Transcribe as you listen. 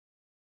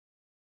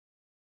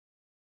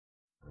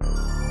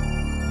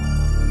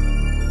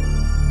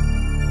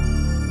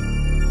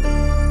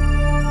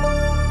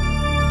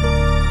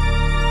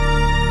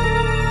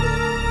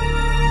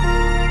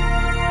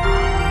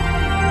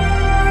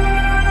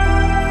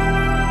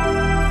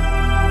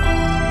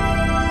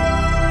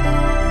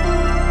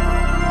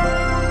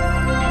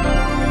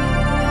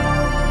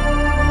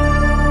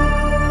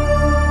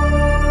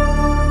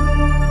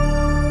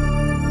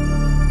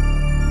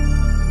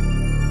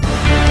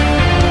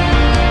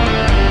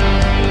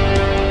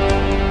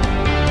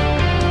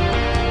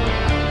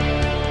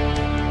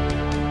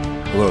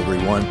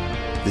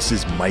This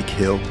is Mike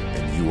Hill,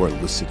 and you are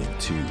listening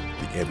to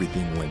the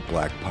Everything Went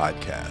Black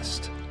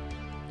podcast.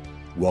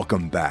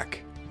 Welcome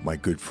back, my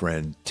good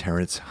friend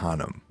Terence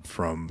Hannum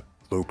from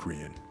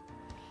Locrian.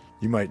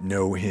 You might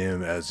know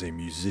him as a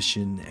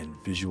musician and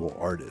visual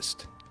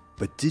artist,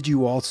 but did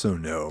you also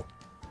know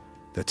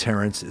that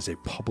Terence is a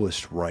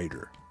published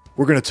writer?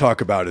 We're going to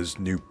talk about his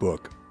new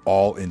book,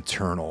 All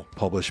Internal,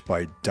 published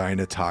by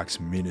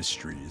Dynatox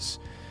Ministries.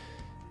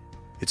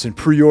 It's in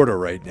pre-order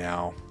right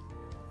now,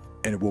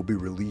 and it will be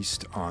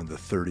released on the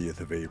 30th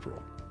of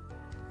April.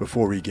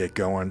 Before we get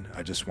going,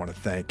 I just want to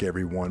thank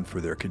everyone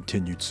for their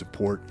continued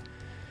support.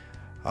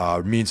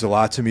 It means a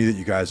lot to me that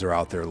you guys are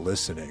out there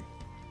listening.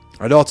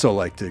 I'd also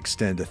like to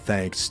extend a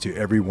thanks to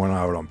everyone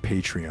out on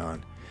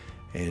Patreon.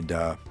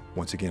 And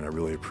once again, I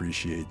really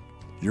appreciate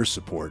your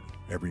support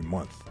every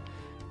month.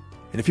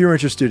 And if you're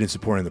interested in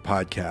supporting the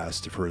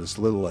podcast for as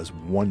little as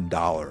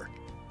 $1,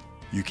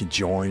 you can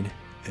join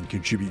and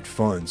contribute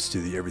funds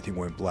to the Everything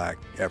Went Black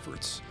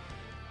efforts.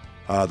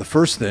 The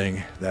first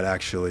thing that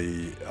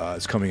actually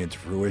is coming into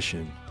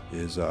fruition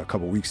is a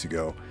couple weeks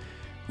ago,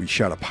 we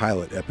shot a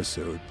pilot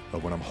episode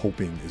of what I'm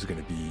hoping is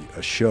going to be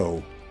a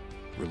show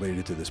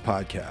related to this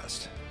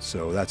podcast.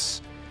 So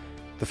that's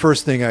the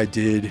first thing I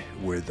did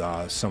with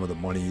some of the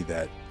money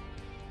that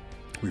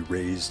we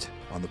raised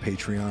on the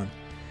Patreon.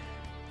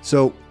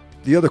 So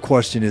the other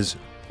question is,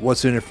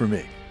 what's in it for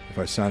me? If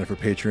I sign up for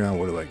Patreon,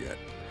 what do I get?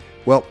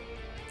 Well,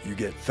 you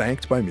get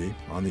thanked by me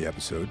on the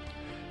episode.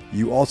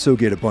 You also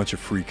get a bunch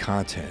of free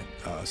content,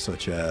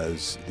 such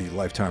as the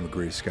Lifetime of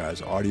Gray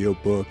Skies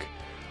audiobook,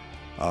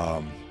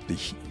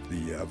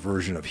 the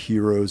version of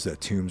Heroes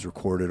that Toombs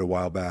recorded a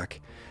while back,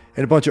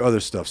 and a bunch of other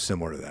stuff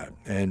similar to that.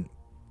 And,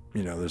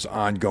 you know, there's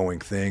ongoing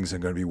things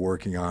I'm going to be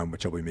working on,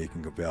 which I'll be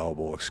making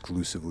available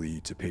exclusively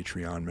to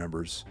Patreon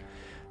members.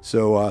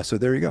 So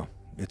there you go.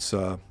 It's,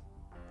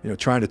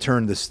 trying to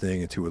turn this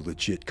thing into a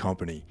legit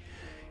company.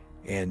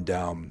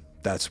 And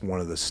that's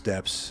one of the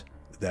steps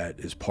that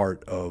is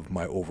part of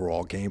my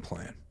overall game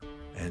plan,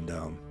 and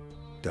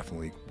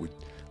definitely would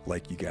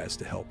like you guys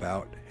to help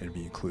out and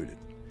be included.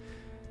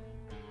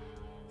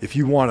 If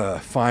you want to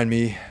find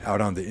me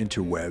out on the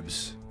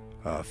interwebs,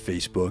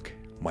 Facebook,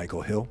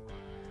 Michael Hill.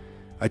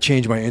 I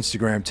changed my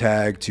Instagram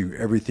tag to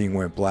Everything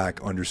Went Black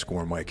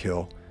 _ Mike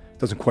Hill.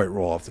 Doesn't quite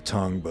roll off the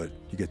tongue, but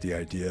you get the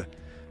idea.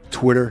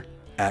 Twitter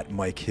at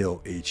Mike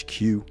Hill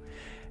HQ.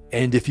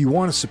 And if you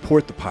want to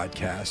support the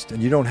podcast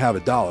and you don't have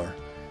 $1,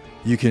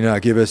 you can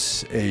give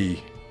us a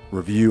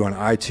review on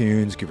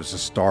iTunes, give us a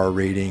star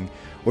rating,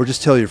 or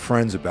just tell your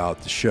friends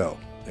about the show.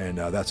 And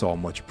that's all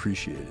much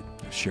appreciated.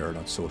 Share it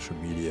on social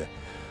media,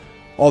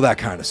 all that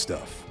kind of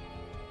stuff.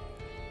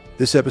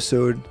 This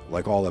episode,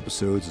 like all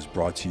episodes, is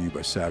brought to you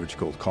by Savage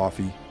Gold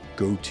Coffee.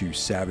 Go to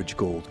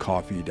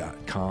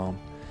savagegoldcoffee.com.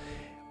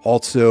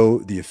 Also,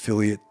 the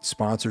affiliate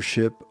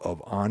sponsorship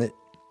of On It.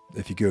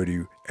 If you go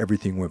to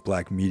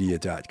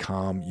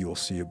everythingwentblackmedia.com, you'll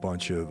see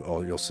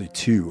you'll see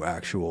two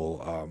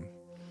actual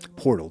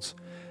portals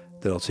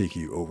that'll take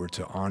you over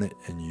to On It,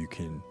 and you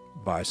can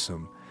buy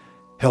some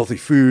healthy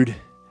food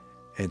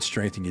and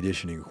strength and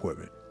conditioning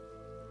equipment.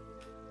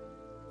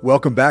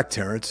 Welcome back,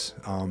 Terence.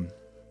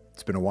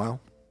 It's been a while.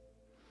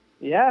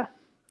 Yeah,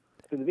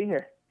 it's good to be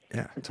here.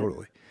 Yeah,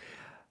 totally.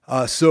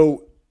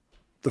 So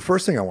the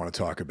first thing I want to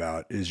talk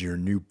about is your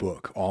new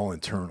book, All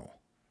Internal.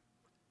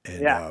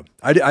 And yeah.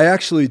 I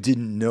actually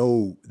didn't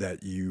know that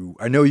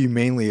I know you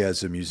mainly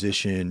as a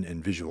musician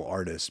and visual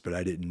artist, but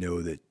I didn't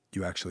know that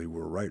you actually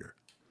were a writer.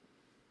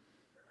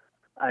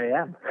 I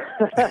am.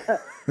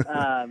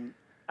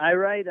 I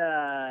write,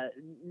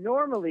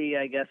 normally,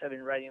 I guess I've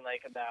been writing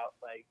about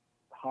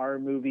horror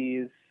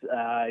movies,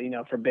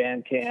 for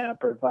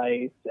Bandcamp or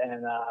Vice,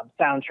 and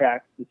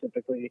soundtracks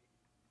specifically.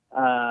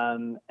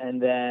 And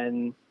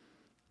then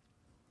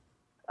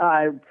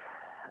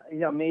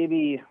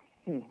maybe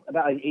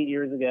about 8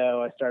 years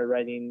ago, I started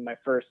writing my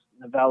first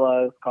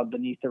novella. It's called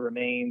Beneath the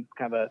Remains,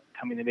 kind of a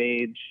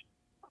coming-of-age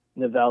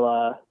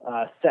novella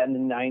set in the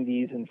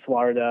 90s in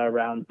Florida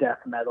around death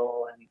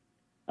metal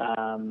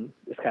and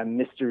this kind of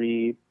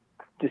mystery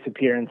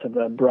disappearance of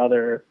a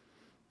brother.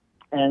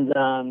 And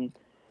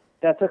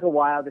that took a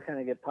while to kind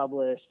of get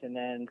published. And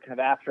then kind of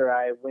after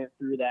I went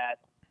through that,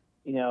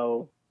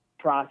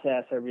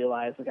 process, I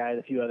realized I had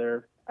a few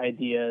other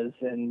ideas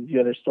and a few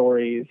other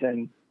stories,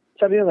 and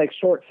something like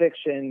short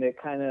fiction that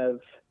kind of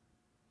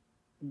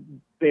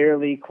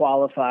barely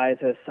qualifies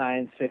as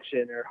science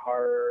fiction or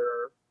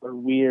horror or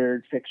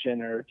weird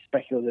fiction or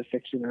speculative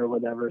fiction or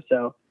whatever.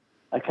 So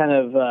I kind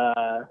of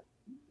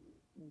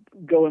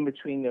go in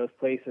between those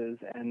places.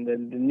 And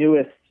then the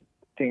newest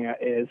thing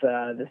is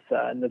this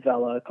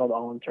novella called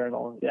All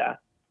Internal. Yeah.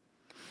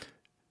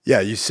 Yeah,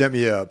 you sent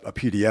me a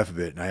PDF of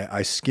it, and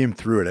I skimmed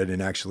through it. I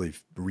didn't actually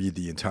read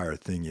the entire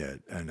thing yet.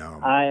 And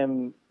I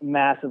am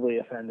massively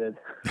offended.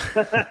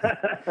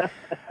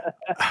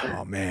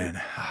 Oh,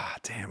 man.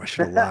 Damn, I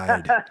should have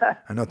lied.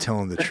 I know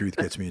telling the truth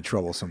gets me in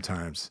trouble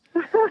sometimes.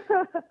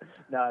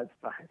 No, it's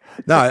fine.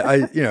 No,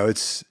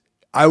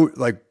 I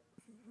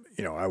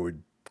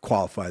would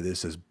qualify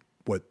this as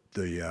what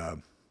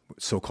the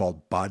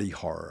so-called body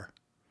horror.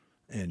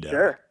 And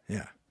Sure.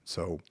 yeah,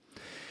 so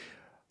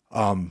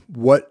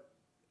what,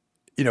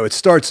 it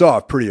starts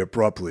off pretty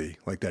abruptly,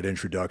 like that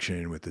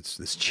introduction with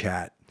this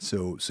chat.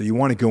 So you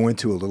want to go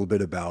into a little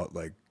bit about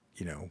like,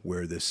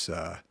 where this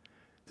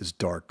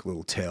dark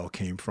little tale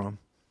came from?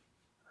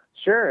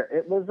 Sure.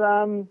 It was,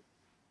 I'm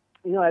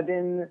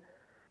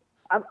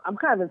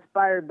kind of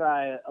inspired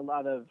by a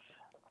lot of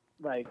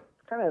like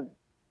kind of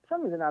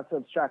some of the not so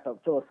abstract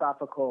but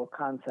philosophical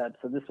concepts.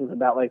 So this was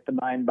about like the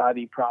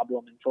mind-body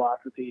problem in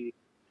philosophy.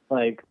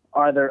 Like,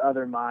 are there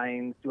other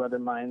minds? Do other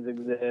minds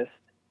exist?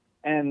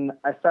 And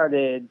I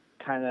started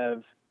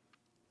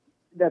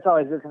that's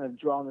always been kind of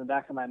drawn in the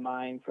back of my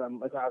mind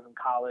from like when I was in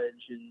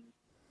college.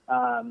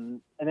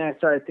 And then I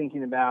started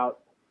thinking about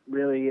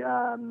really,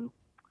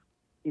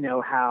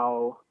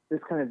 how this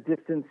kind of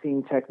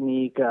distancing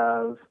technique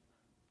of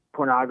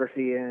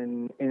pornography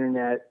and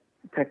internet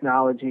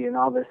technology and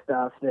all this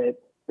stuff, that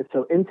it's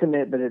so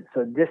intimate, but it's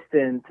so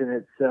distant, and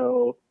it's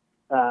so,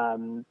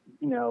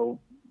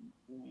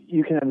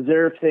 you can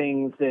observe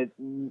things that,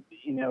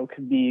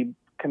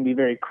 can be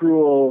very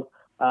cruel,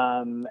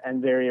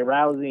 and very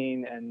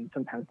arousing, and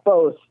sometimes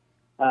both.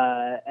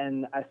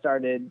 And I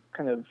started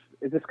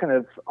it just kind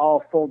of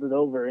all folded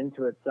over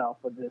into itself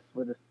with this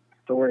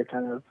story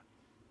kind of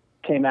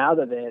came out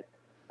of it.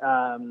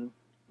 So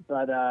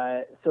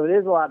it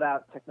is a lot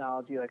about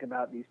technology, like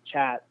about these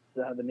chats.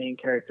 The main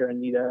character,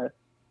 Anita,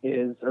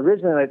 is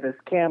originally like this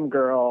cam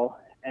girl,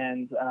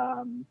 and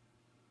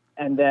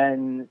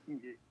then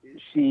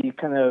she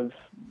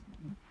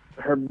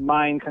her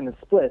mind kind of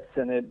splits,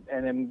 and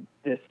then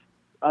this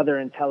other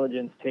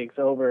intelligence takes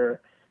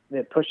over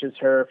that pushes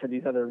her for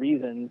these other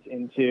reasons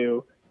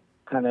into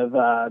kind of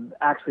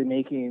actually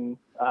making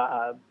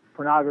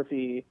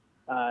pornography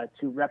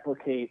to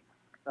replicate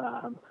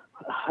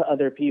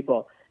other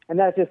people. And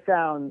that just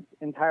sounds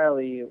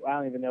entirely, I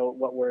don't even know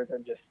what words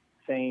I'm just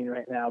saying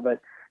right now, but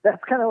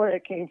that's kind of where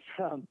it came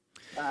from.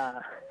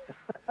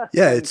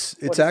 Yeah,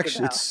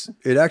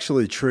 it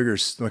actually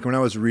triggers, like when I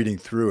was reading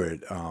through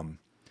it,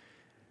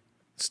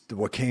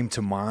 what came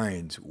to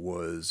mind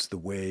was the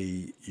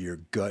way your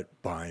gut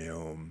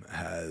biome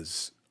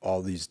has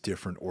all these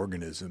different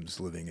organisms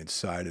living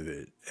inside of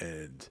it.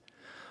 And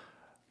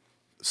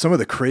some of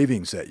the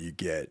cravings that you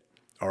get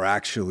are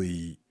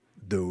actually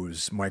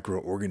those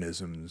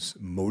microorganisms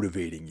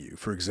motivating you.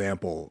 For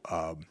example,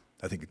 I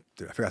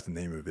forgot the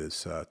name of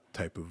this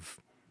type of,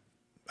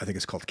 I think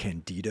it's called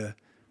Candida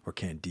or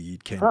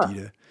Candida.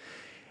 Huh.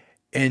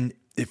 And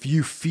if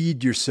you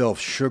feed yourself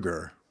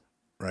sugar,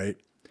 right?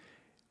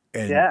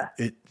 And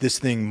this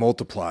thing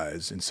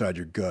multiplies inside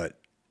your gut,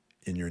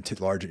 in your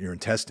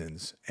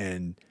intestines,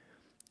 and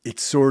it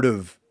sort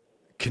of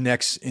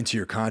connects into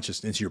your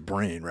consciousness, into your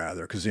brain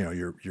rather, because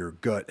your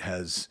gut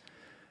has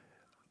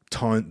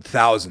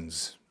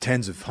thousands,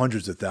 tens of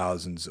hundreds of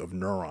thousands of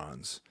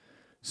neurons.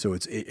 So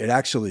it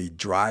actually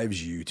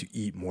drives you to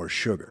eat more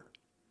sugar.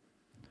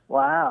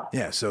 Wow.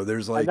 Yeah. So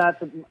there's like,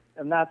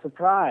 I'm not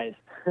surprised.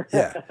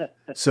 Yeah.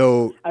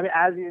 So I mean,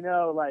 as you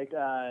know, like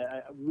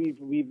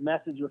we've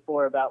messaged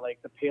before about like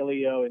the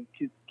paleo and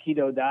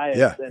keto diets.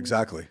 Yeah, and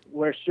exactly.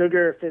 Where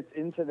sugar fits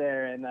into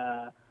there, and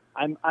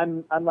I'm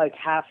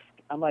half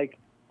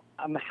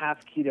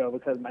keto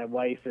because my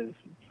wife is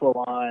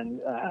full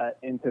on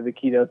into the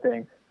keto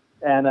thing,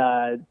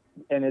 and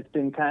it's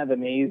been kind of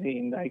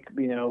amazing. Like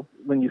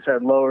when you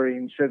start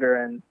lowering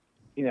sugar, and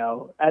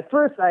at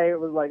first I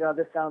was like, oh,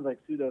 this sounds like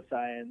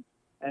pseudoscience.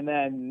 And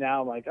then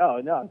now I'm like, oh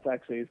no,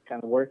 it's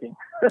kind of working.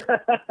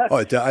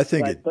 I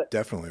think it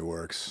definitely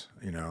works.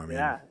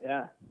 Yeah.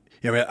 Yeah,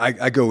 I mean,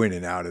 I go in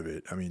and out of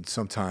it. I mean,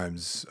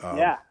 sometimes,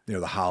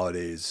 the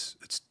holidays,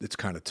 it's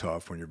kind of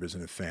tough when you're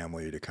visiting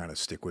family to kind of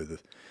stick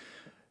with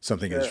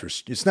something. Sure.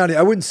 It's not,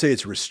 I wouldn't say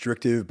it's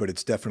restrictive, but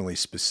it's definitely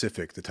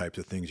specific, the types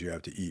of things you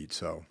have to eat.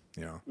 So,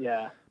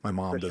 my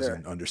mom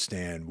doesn't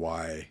understand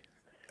why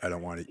I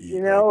don't want to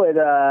eat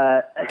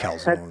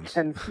calzones.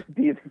 Tends to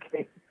be the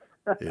case.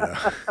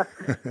 Yeah.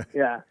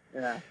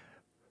 Yeah.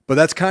 But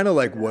that's kind of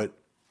like what,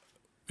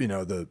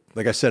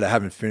 like I said, I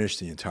haven't finished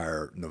the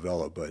entire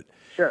novella, but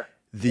sure.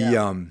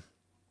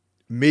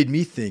 Made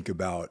me think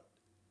about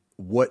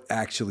what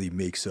actually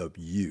makes up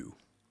you.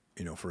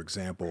 For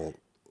example,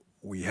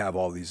 we have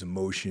all these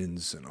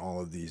emotions and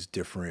all of these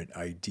different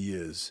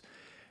ideas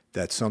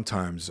that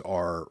sometimes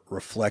are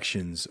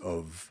reflections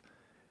of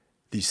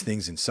these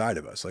things inside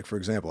of us. Like, for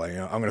example,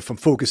 I'm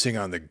focusing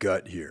on the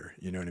gut here,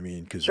 you know what I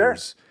mean? Because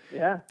there's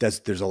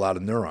a lot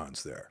of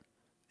neurons there,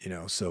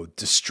 so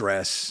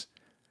distress,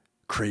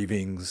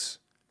 cravings,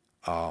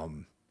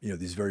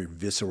 these very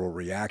visceral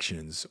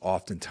reactions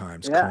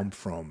oftentimes come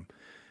from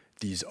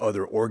these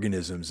other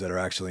organisms that are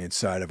actually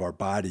inside of our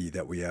body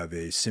that we have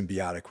a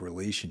symbiotic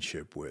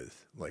relationship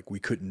with. Like, we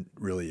couldn't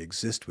really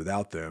exist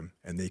without them,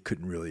 and they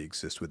couldn't really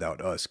exist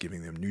without us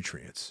giving them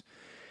nutrients.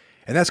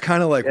 And that's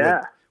kind of like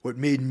what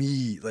made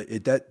me like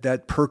it,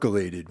 that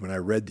percolated when I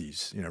read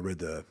these, read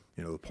the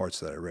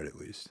parts that I read, at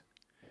least.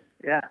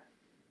 Yeah.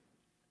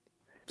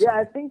 Yeah.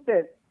 I think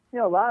that,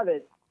 a lot of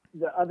it,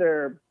 the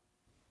other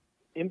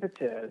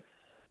impetus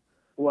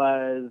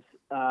was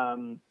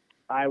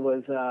I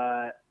was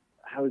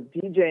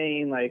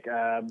DJing like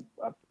a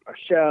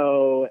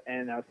show,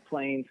 and I was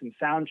playing some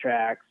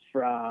soundtracks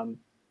from.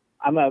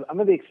 I'm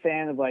a big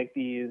fan of like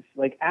these,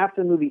 like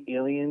after the movie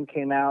Alien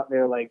came out,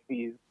 they're like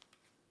these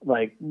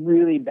like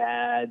really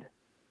bad.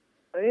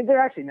 I mean,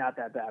 they're actually not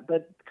that bad,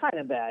 but kind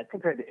of bad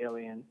compared to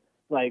Alien,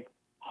 like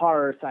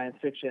horror science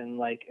fiction,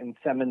 like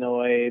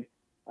Inseminoid,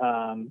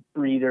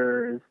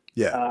 Breeders,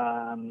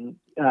 Yeah. and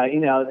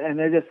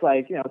they're just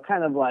like,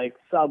 kind of like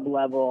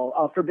sub-level.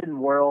 Oh, Forbidden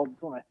World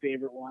is one of my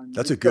favorite ones.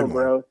 That's a It's good so one.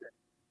 gross.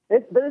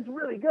 But it's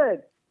really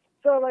good.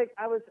 So like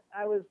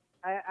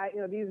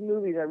these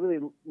movies, I really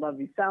love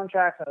these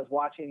soundtracks. I was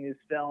watching these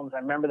films. I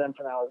remember them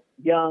from when I was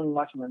young,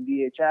 watching them on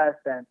VHS,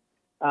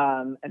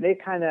 and they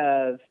kind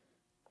of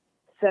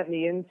sent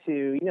me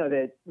into,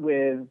 that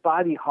with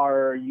body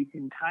horror, you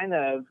can kind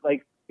of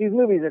like, these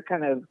movies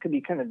could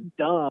be kind of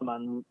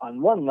dumb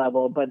on one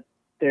level, but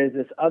there's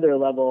this other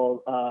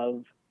level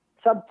of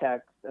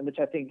subtext, and which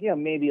I think,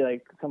 maybe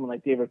like someone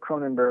like David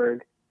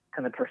Cronenberg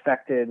kind of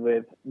perfected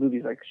with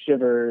movies like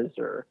Shivers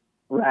or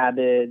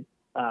Rabid,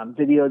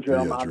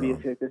 Videodrome,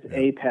 obviously like this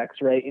apex,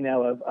 right?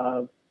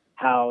 Of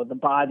how the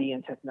body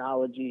and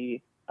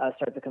technology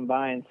start to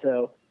combine.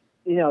 So,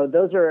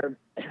 those are,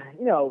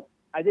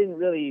 I didn't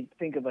really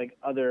think of like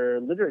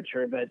other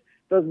literature, but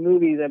those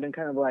movies have been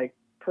kind of like,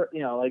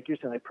 like you're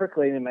saying, like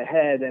percolating in my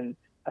head, and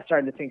I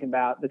started to think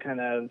about the kind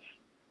of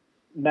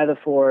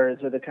metaphors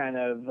or the kind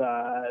of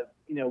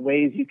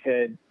ways you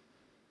could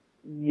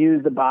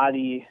use the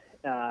body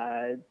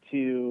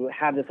to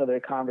have this other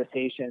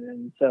conversation.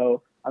 And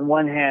so on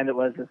one hand, it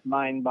was this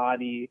mind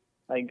body,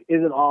 like,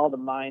 is it all the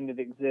mind that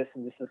exists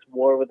and just this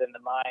war within the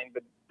mind,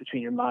 but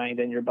between your mind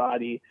and your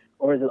body,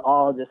 or is it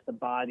all just the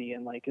body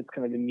and like it's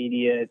kind of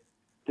immediate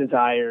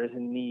desires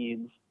and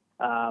needs,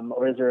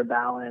 or is there a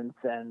balance?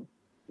 And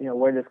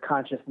where does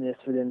consciousness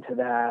fit into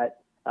that?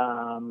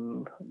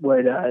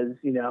 Where does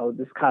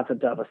this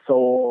concept of a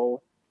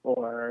soul,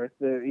 or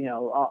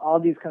all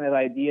these kind of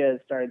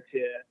ideas started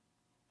to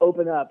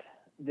open up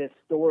this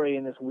story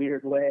in this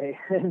weird way,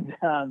 and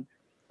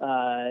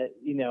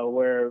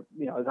where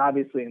I was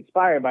obviously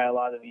inspired by a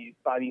lot of these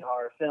body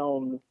horror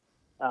films,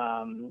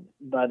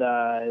 but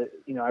I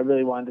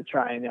really wanted to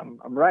try, and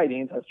I'm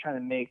writing, so I was trying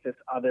to make this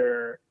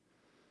other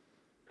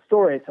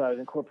story, so I would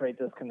incorporate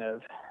those kind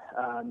of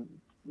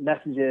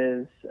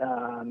messages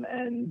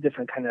and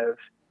different kind of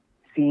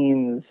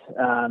scenes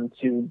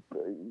to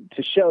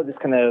show this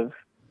kind of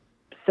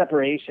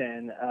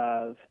separation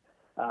of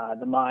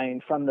the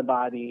mind from the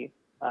body,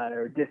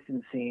 or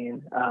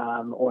distancing,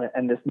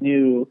 and this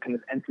new kind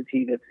of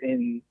entity that's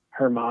in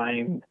her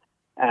mind,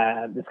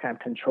 that's kind of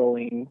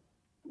controlling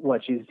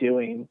what she's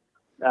doing,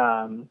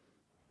 and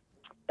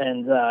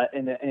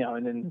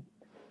then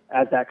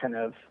as that kind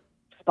of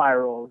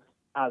spirals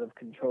out of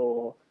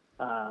control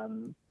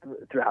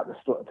throughout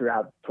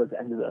towards the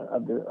end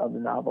of the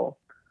novel.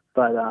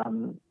 But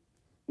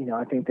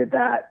I think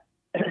that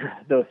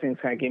those things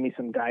kind of gave me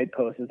some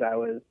guideposts as I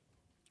was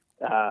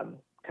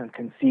kind of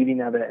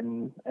conceiving of it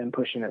and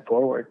pushing it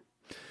forward.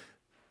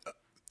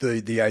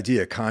 The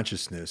idea of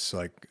consciousness,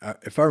 like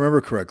if I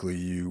remember correctly,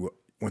 you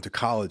went to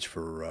college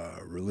for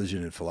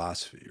religion and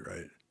philosophy,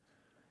 right?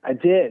 I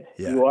did.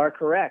 Yeah. You are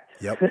correct.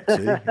 Yep.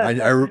 See,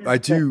 I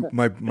do.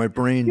 My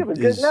brain you have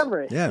a is good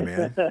memory. Yeah,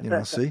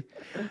 man. See.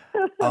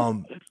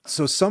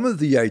 So some of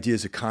the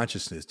ideas of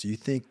consciousness, do you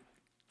think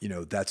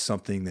that's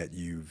something that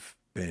you've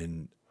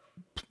been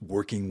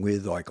working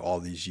with like all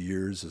these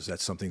years? Is that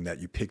something that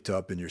you picked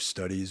up in your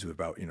studies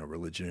about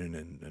religion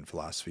and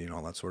philosophy and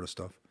all that sort of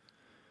stuff?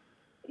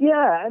 Yeah,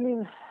 I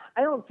mean,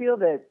 I don't feel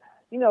that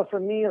for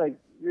me, like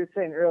you were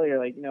saying earlier,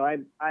 like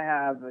I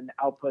have an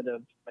output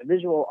of my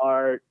visual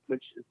art,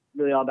 which is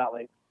really all about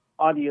like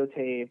audio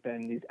tape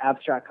and these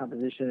abstract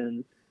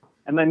compositions,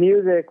 and my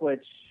music,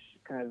 which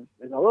kind of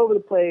is all over the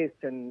place,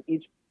 and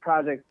each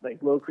project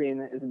like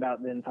Locrian is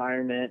about the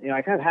environment.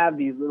 I kind of have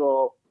these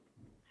little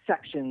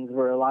sections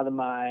where a lot of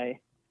my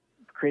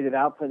creative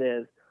output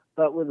is.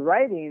 But with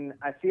writing,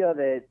 I feel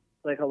that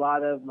like a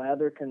lot of my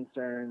other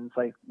concerns,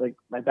 like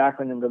my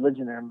background in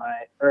religion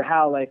or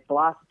how like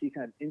philosophy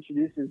kind of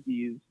introduces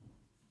these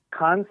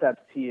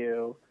concepts to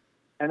you,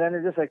 and then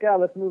they're just like, oh,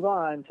 let's move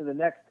on to the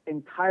next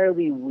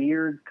entirely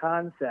weird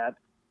concept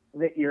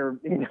that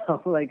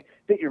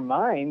that your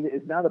mind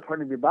is not a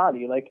part of your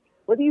body. Like,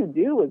 what do you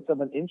do when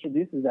someone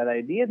introduces that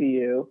idea to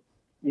you?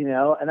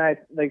 And I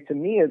like, to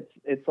me,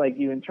 it's like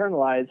you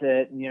internalize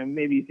it, and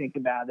maybe you think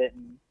about it,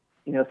 and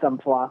some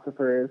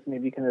philosophers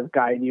maybe kind of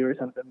guide you or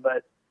something,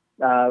 but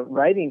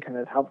writing kind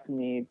of helps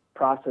me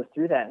process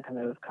through that and kind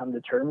of come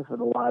to terms with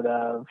a lot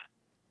of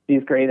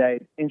these great,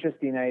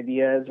 interesting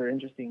ideas or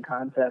interesting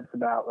concepts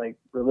about like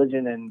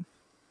religion and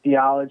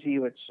theology,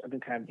 which I've been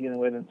kind of dealing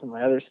with in some of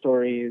my other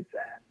stories,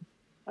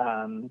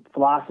 and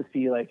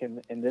philosophy, like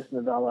in this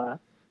novella,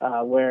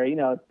 where it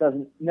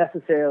doesn't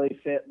necessarily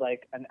fit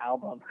like an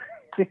album.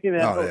 Oh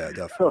yeah,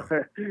 definitely.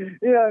 Or,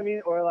 what I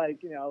mean,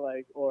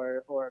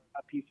 or or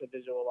a piece of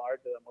visual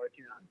art that I'm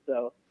working on.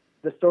 So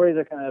the stories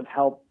that kind of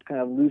help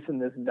kind of loosen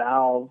this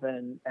valve,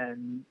 and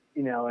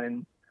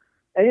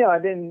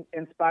I've been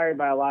inspired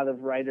by a lot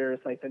of writers,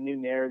 like the new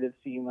narrative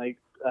scene, like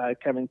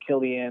Kevin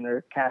Killian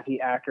or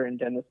Kathy Acker and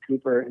Dennis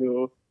Cooper,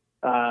 who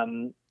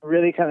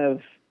really kind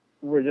of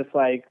were just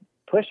like,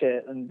 push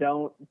it and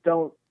don't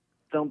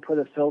put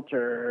a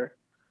filter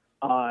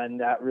on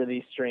that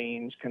really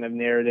strange kind of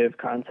narrative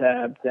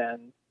concept,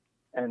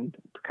 and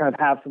kind of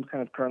have some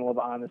kind of kernel of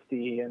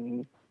honesty.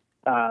 And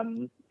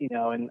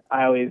and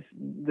I always,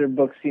 their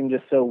books seem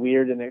just so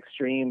weird and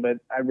extreme, but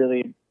I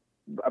really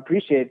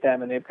appreciate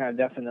them, and they've kind of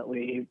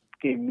definitely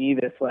gave me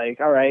this, like,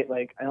 all right,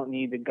 like, I don't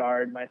need to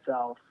guard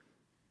myself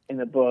in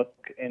the book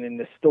and in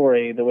the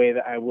story the way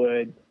that I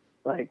would,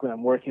 like, when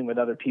I'm working with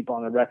other people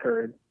on the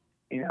record,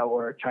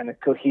 or trying to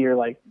cohere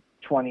like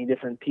 20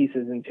 different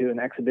pieces into an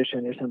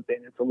exhibition or something.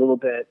 It's a little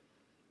bit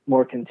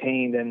more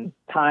contained, and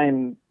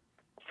time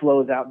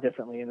flows out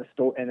differently in a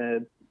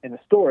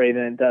story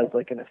than it does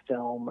like in a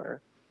film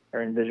or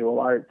in visual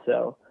art.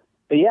 So,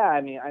 but yeah, I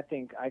mean, I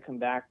think I come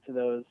back to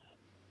those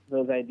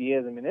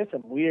ideas. I mean, there's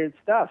some weird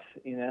stuff,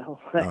 like, Oh,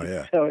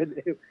 yeah. So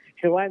it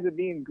winds up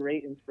being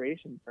great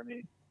inspiration for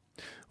me.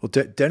 Well,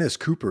 Dennis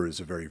Cooper is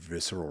a very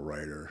visceral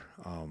writer.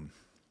 I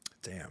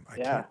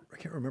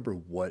can't remember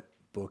what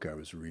book I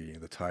was reading.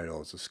 The title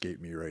has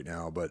escaped me right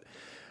now, but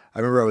I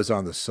remember I was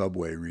on the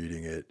subway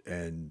reading it,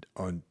 and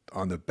on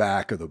the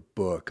back of the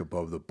book,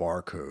 above the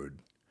barcode,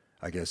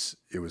 I guess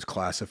it was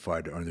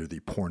classified under the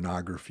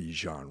pornography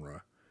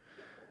genre.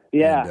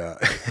 Yeah.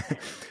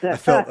 And I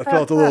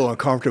felt a little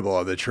uncomfortable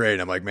on the train.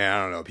 I'm like, man,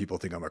 I don't know. People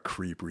think I'm a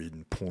creep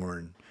reading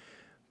porn.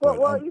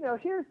 Well,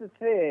 here's the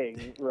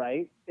thing,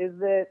 right? Is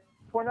that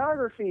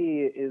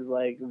pornography is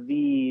like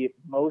the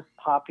most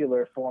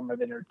popular form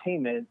of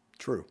entertainment.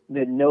 True.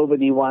 That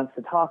nobody wants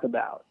to talk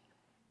about.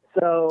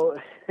 So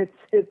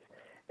it's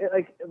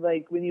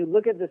like when you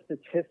look at the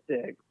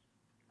statistics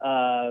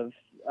of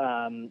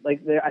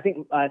I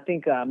think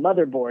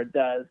Motherboard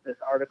does this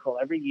article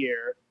every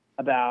year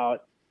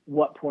about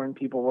what porn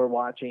people were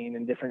watching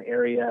in different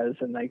areas,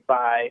 and like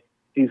by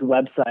these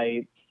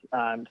websites,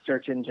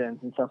 search engines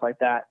and stuff like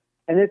that.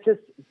 And it just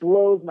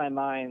blows my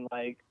mind,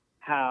 like,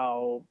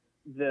 how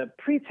the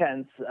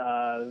pretense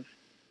of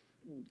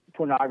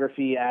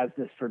pornography as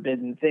this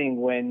forbidden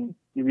thing, when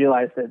you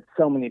realize that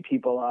so many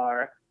people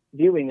are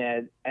viewing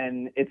it,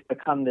 and it's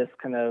become this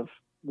kind of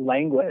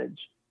language.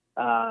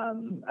 I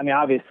mean,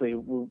 obviously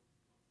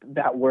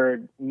that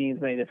word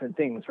means many different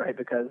things, right?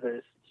 Because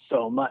there's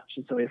so much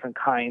and so many different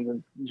kinds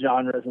and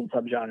genres and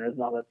subgenres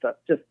and all that stuff,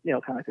 just,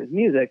 kind of like with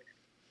music.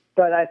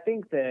 But I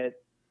think that,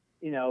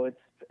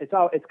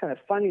 it's kind of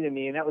funny to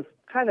me. And that was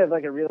kind of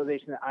like a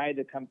realization that I had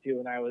to come to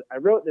when I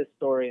wrote this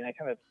story, and I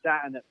kind of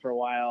sat in it for a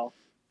while,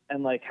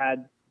 and like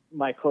had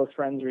my close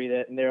friends read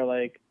it, and they were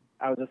like,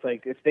 I was just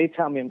like, if they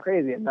tell me I'm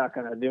crazy, I'm not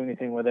going to do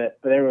anything with it.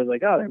 But everyone was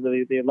like, oh,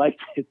 they liked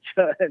it.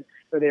 So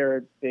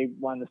they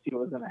wanted to see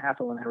what was going to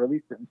happen when I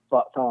released it, and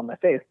fell on my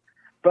face.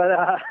 But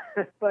I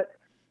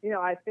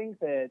think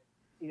that,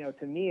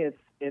 to me,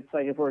 it's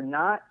like, if we're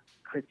not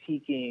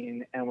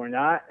critiquing and we're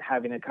not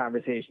having a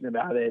conversation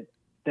about it,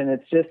 then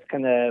it's just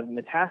kind of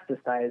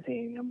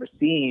metastasizing, and we're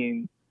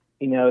seeing,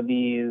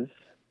 these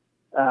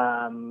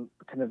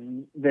kind of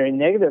very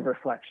negative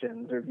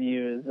reflections or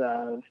views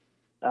of,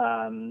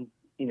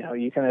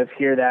 you kind of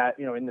hear that,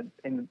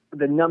 in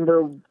the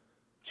number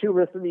 2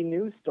 or 3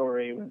 news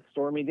story with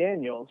Stormy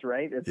Daniels,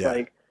 right? It's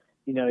like,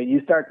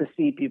 you start to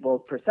see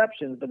people's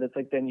perceptions, but it's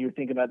like, then you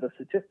think about the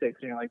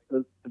statistics, like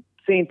the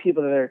same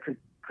people that are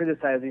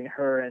criticizing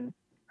her and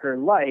her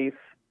life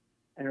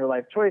and her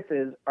life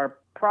choices are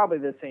probably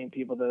the same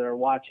people that are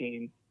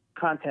watching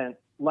content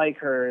like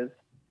hers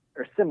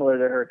or similar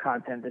to her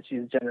content that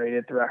she's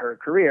generated throughout her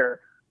career.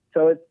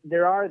 So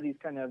there are these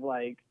kind of,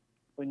 like,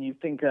 when you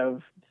think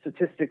of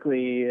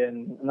statistically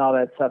and all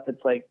that stuff,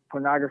 it's like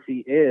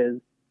pornography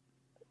is,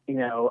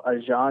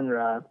 a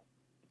genre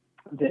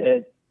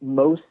that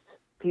most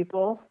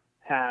people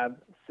have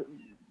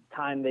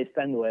time they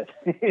spend with,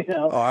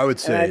 Oh, I would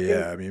say,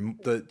 yeah. I mean,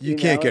 you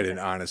can't get an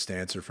honest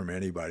answer from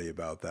anybody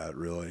about that,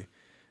 really.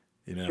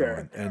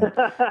 Sure.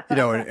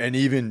 and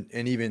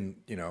even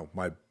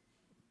my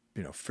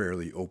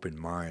fairly open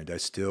mind, I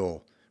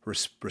still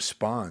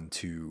respond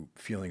to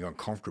feeling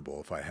uncomfortable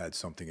if I had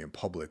something in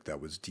public that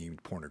was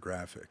deemed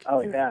pornographic.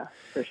 Oh, yeah,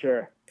 for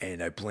sure.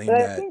 And I blame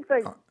that. I think,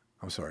 like,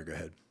 I'm sorry, go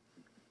ahead.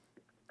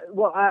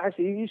 Well,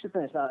 actually, you should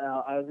finish.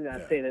 I was going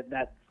to say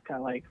that's kind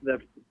of like go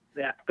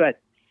ahead.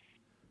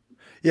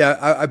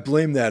 Yeah, I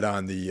blame that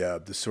on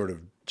the sort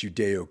of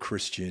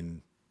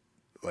Judeo-Christian,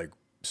 like,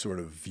 sort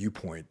of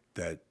viewpoint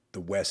that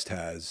the West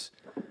has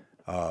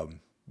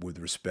with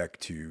respect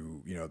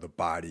to, the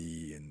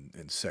body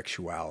and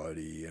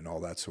sexuality and all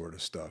that sort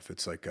of stuff.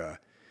 It's like a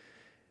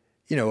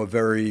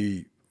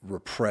very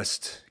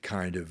repressed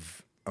kind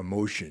of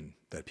emotion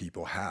that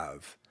people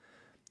have,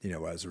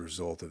 as a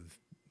result of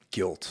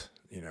guilt,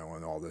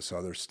 and all this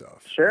other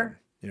stuff. Sure.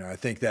 And, I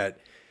think that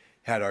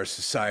had our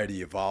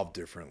society evolved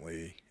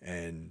differently,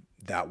 and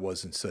that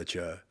wasn't such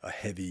a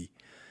heavy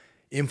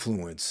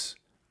influence,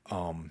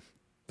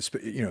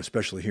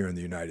 especially here in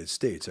the United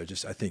States.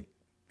 I think,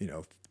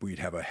 we'd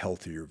have a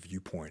healthier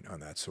viewpoint on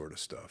that sort of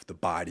stuff, the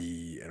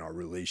body and our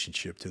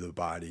relationship to the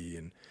body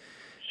and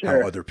how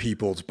Sure. other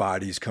people's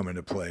bodies come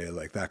into play,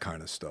 like that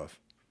kind of stuff.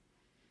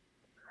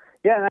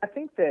 Yeah, and I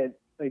think that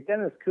like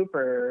Dennis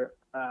Cooper,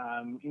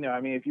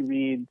 if you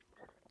read,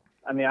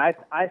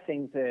 I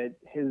think that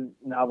his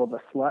novel The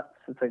Sluts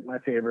is like my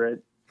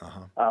favorite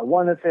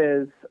one of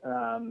his.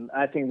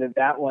 I think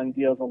that one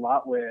deals a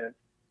lot with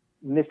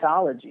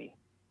mythology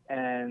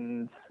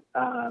and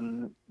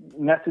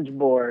message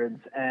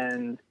boards,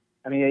 and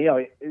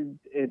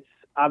it's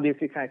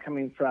obviously kind of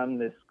coming from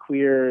this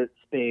queer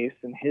space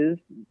in his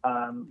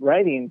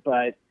writing,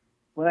 but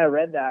when I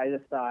read that,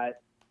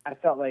 I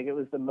felt like it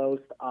was the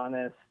most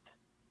honest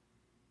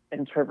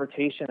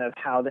interpretation of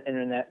how the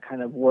internet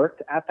kind of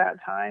worked at that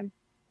time.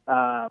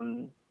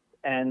 And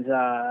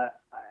I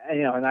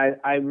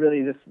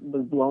really just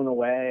was blown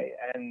away.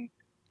 And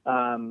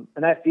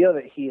I feel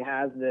that he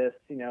has this,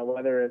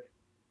 whether it's,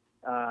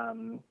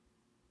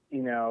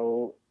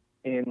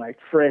 in like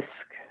Frisk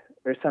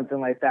or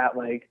something like that,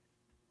 like,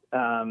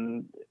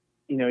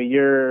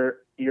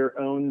 your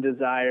own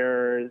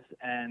desires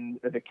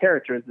or the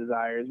character's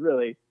desires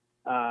really,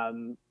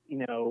 and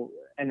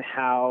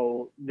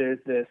how there's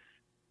this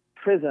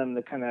prism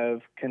that kind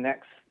of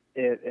connects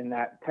it, and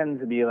that tends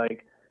to be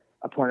like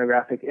a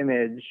pornographic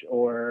image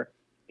or,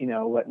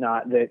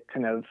 whatnot, that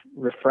kind of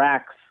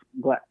refracts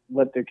what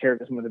the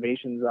character's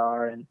motivations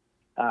are. And,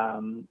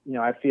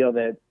 I feel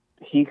that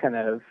he kind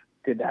of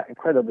did that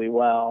incredibly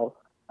well,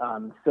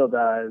 still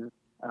does.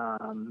 But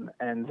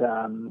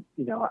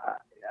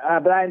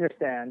I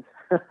understand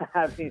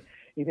having,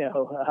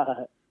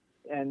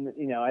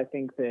 I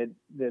think that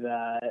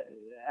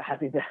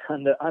having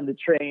that on the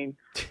train,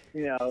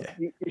 you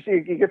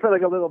could put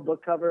like a little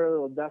book cover, a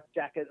little dust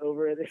jacket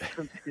over it or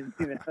something,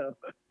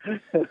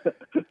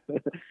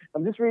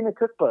 I'm just reading a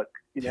cookbook,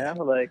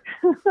 like,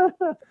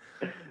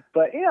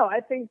 but,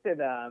 I think that,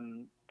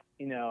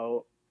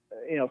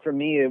 for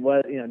me, it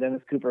was,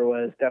 Dennis Cooper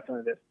was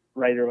definitely this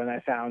writer when I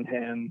found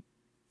him.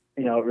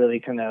 It really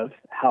kind of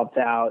helped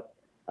out.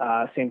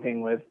 Same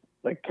thing with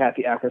like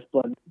Kathy Acker's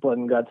Blood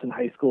and Guts in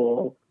high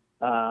school,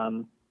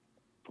 and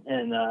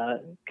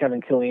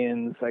Kevin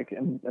Killian's like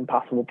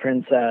Impossible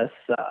Princess,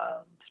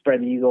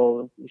 Spread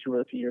Eagle, which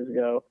wrote a few years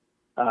ago.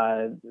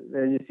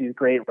 They're just these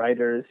great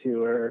writers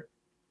who are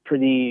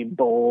pretty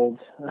bold.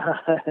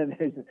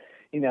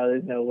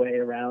 There's no way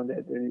around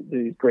it. They're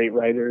these great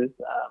writers.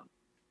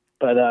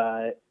 But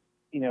I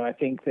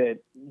think that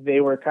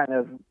they were kind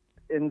of,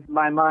 in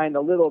my mind,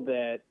 a little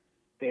bit,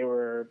 they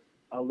were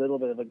a little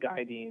bit of a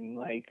guiding,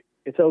 like,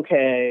 it's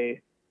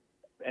okay,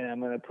 and I'm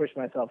going to push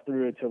myself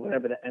through to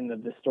whatever the end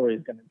of the story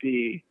is going to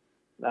be.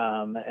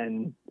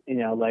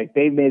 Like,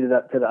 they made it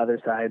up to the other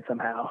side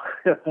somehow.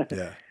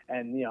 Yeah.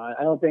 And,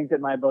 I don't think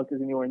that my book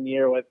is anywhere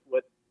near what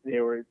they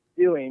were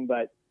doing,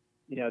 but,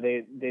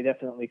 they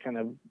definitely kind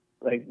of,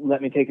 like,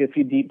 let me take a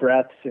few deep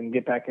breaths and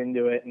get back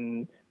into it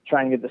and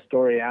try and get the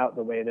story out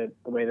the way that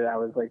I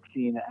was like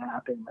seeing it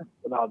happen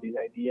with all these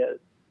ideas.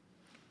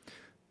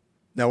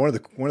 Now, one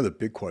of the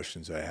big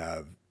questions I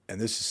have,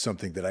 and this is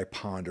something that I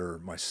ponder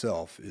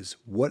myself, is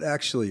what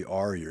actually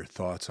are your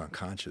thoughts on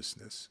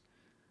consciousness?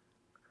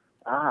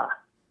 Yeah,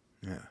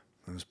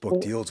 this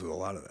book deals with a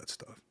lot of that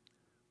stuff.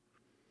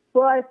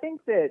 Well, I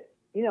think that,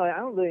 I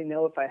don't really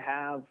know if I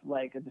have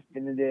like a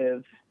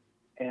definitive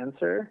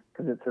answer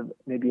because it's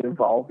maybe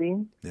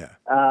evolving. Yeah.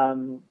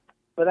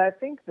 But I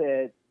think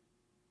that,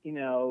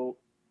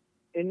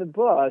 in the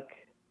book,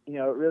 it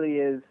really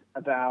is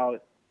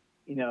about,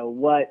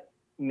 what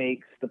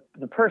makes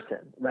the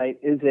person, right?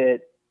 Is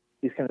it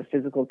these kind of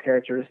physical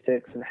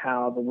characteristics and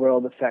how the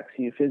world affects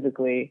you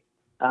physically?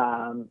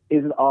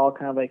 Is it all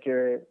kind of like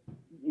your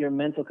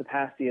mental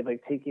capacity of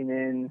like taking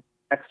in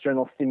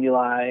external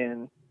stimuli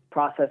and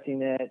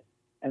processing it,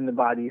 and the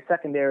body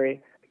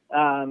secondary?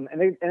 And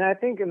I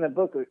think in the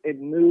book it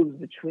moves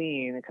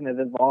between, it kind of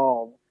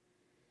evolves,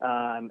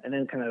 and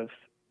then kind of,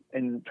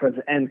 and towards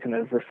the end kind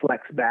of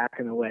reflects back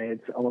in a way.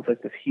 It's almost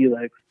like this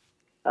helix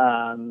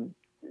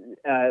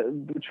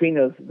between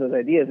those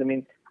ideas. I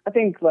mean, I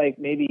think like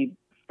maybe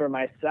for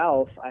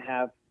myself, I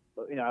have,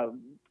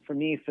 for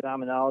me,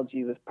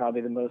 phenomenology was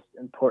probably the most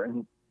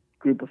important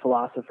group of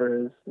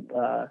philosophers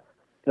that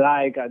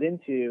I got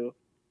into.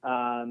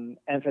 And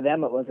for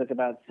them, it was like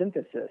about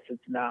synthesis.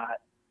 It's not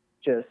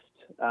just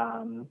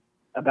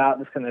about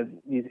this kind of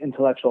these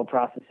intellectual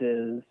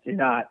processes. You're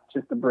not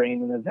just the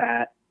brain in the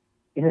vat.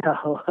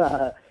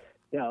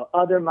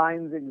 Other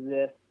minds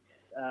exist.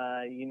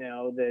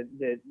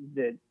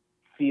 That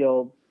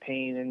feel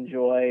pain and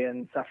joy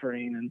and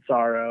suffering and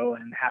sorrow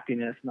and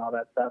happiness and all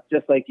that stuff,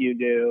 just like you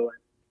do.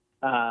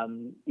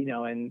 And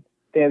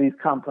they have these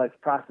complex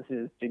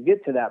processes to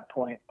get to that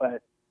point.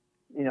 But,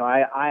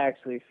 I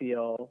actually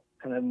feel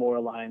kind of more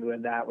aligned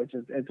with that, which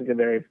is, it's like a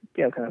very,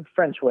 kind of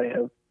French way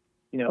of,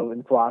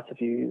 in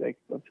philosophy, like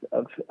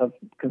of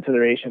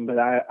consideration. But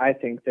I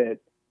think that,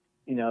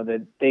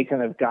 that they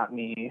kind of got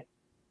me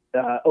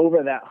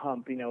over that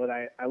hump, you know, when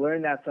I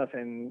learned that stuff,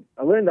 and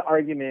I learned the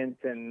arguments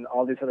and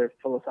all this other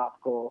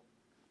philosophical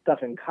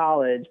stuff in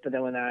college. But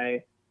then when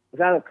I was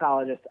out of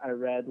college, I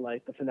read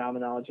like The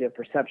Phenomenology of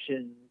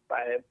Perception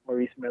by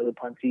Maurice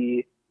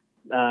Merleau-Ponty,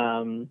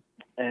 and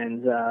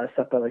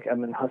stuff by like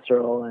Edmund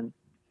Husserl, and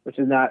which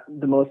is not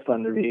the most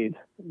fun to read.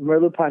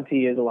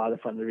 Merleau-Ponty is a lot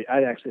of fun to read.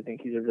 I actually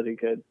think he's a really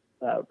good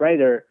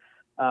writer,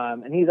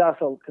 and he's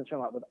also concerned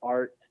a lot with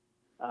art,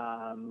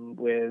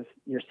 with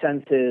your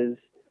senses,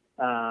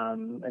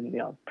 and you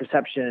know,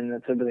 perception.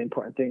 That's a really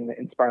important thing that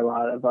inspired a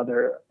lot of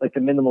other, like the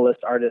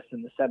minimalist artists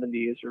in the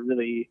 70s were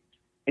really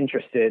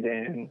interested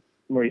in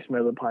Maurice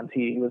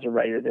Merleau-Ponty. He was a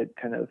writer that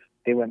kind of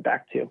they went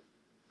back to.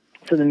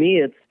 So to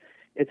me,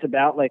 it's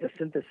about like a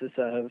synthesis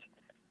of,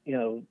 you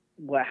know,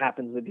 what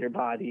happens with your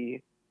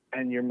body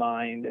and your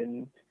mind,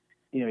 and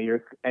you know,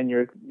 your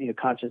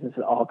consciousness.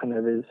 It all kind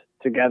of is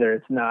together.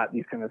 It's not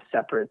these kind of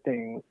separate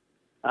things,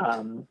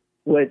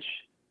 which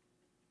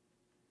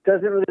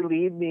doesn't really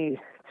lead me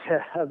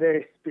to a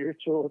very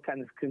spiritual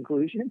kind of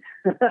conclusion,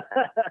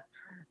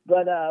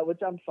 but which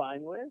I'm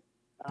fine with.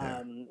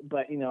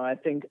 But you know, I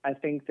think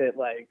that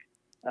like,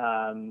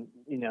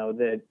 you know,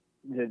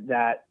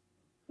 that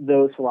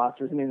those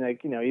philosophers, I mean,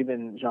 like, you know,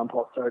 even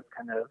Jean-Paul Sartre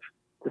kind of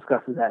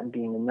discusses that in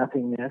Being and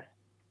Nothingness,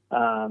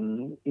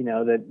 you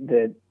know,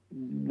 that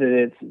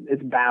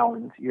it's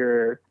bound.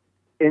 Your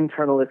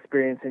internal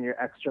experience and your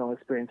external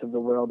experience of the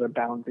world are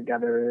bound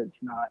together. It's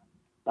not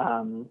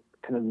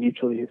kind of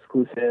mutually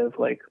exclusive,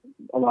 like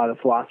a lot of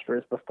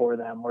philosophers before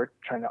them were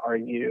trying to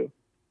argue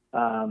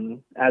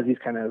as these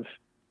kind of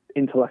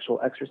intellectual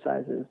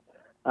exercises.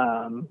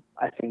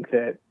 I think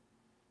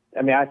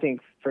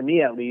for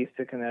me at least,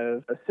 to kind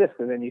of assist,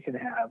 because then you can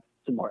have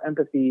some more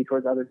empathy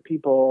towards other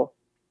people.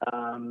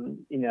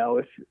 You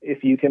know,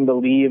 if you can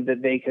believe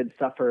that they could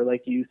suffer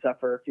like you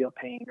suffer, feel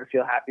pain or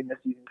feel happiness,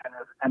 you can kind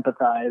of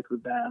empathize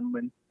with them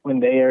when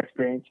they are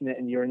experiencing it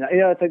and you're not. You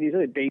know, it's like these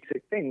really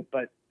basic things,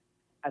 but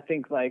I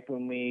think like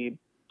when we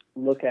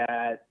look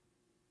at,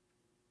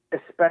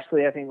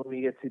 especially I think when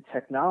we get to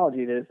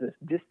technology, there's this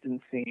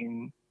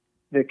distancing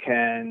that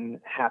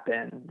can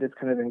happen that's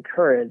kind of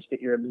encouraged,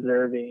 that you're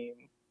observing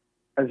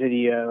a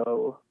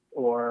video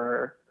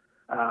or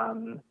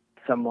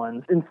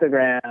someone's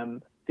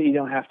Instagram that you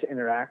don't have to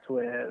interact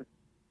with,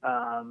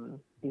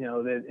 you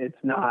know, that it's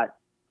not,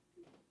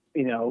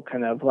 you know,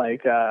 kind of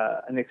like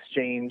an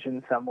exchange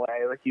in some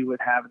way like you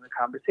would have in the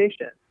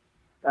conversation.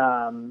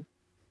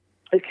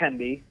 It can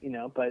be, you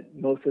know, but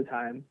most of the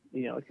time,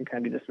 you know, it can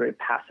kind of be this very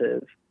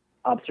passive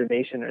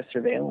observation or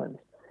surveillance.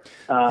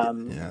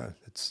 Yeah,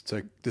 it's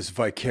like this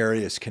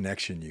vicarious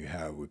connection you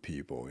have with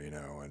people, you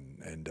know,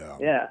 and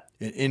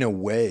in a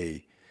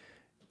way,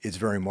 it's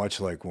very much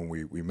like when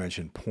we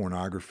mentioned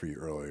pornography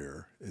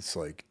earlier. It's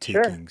like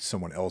taking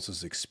someone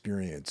else's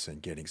experience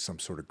and getting some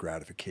sort of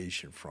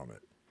gratification from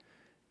it.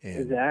 And,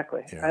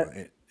 exactly. You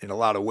know, in a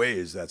lot of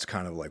ways, that's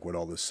kind of like what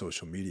all this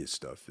social media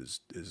stuff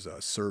is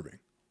serving.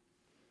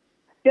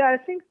 Yeah, I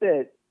think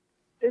that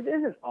it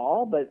isn't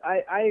all, but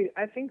I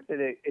think that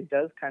it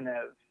does kind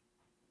of,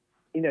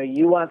 you know,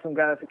 you want some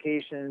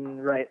gratification,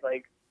 right?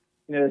 Like,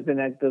 you know, there's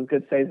been those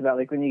good sayings about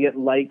like when you get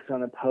likes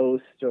on a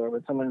post or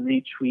when someone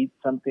retweets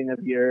something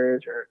of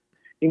yours, or,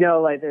 you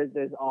know, like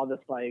there's all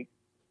this like,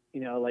 you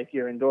know, like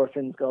your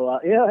endorphins go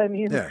up. You know what I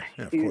mean? Yeah,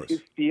 of course. You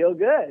feel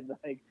good.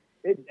 Like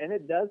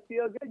it does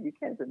feel good. You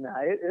can't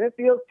deny it. And it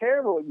feels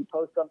terrible when you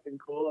post something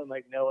cool and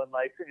like no one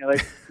likes it. And you're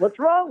like, what's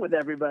wrong with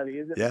everybody?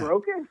 Is it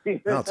broken?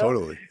 You know? No,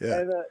 totally. Yeah.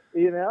 And,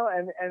 you know,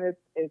 and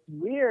it's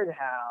weird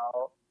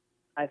how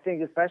I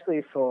think,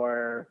 especially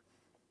for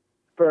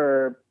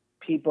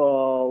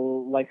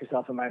people like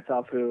yourself and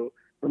myself who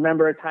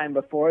remember a time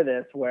before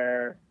this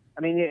where,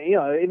 I mean, you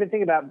know, even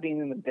think about being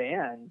in the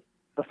band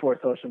before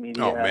social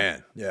media. Oh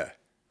man. Yeah.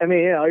 I mean,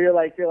 you know, you're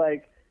like,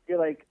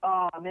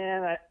 oh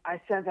man,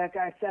 I sent that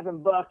guy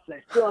 $7. I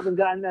still haven't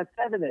gotten that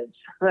 7-inch.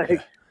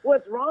 Like,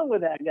 what's wrong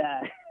with that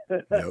guy?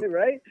 Nope.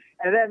 Right?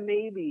 And then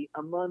maybe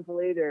a month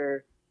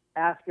later,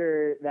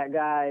 after that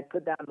guy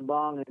put down the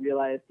bong and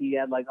realized he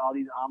had like all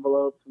these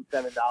envelopes with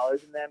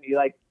 $7 in them, he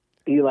like,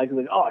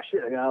 oh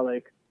shit, I gotta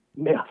like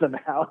mail them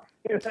out.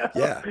 You know?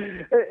 Yeah.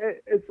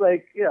 It's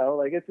like, you know,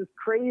 like it's just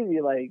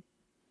crazy, like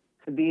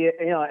to be,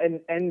 you know,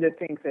 and to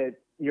think that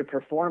your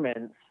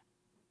performance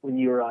when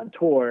you were on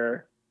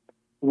tour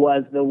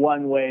was the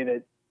one way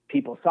that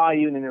people saw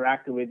you and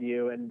interacted with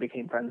you and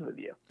became friends with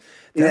you.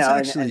 That's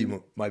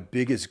actually my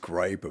biggest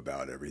gripe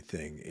about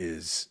everything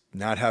is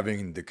not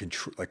having the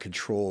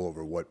control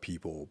over what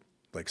people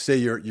like. Say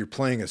you're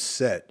playing a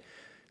set,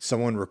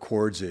 someone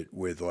records it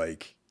with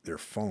like their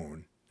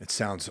phone. It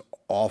sounds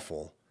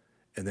awful,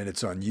 and then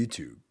it's on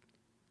YouTube,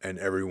 and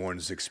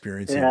everyone's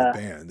experiencing the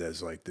band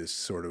as like this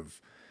sort of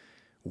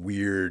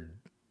weird,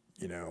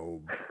 you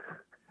know,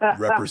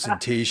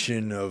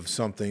 representation of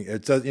something.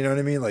 It does, you know what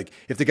I mean? Like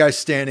if the guy's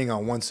standing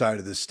on one side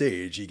of the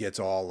stage, he gets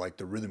all like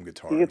the rhythm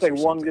guitar. He gets like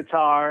one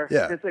guitar.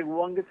 Yeah. It's like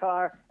one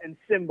guitar and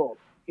cymbals.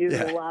 uses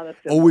a lot of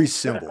symbols. Always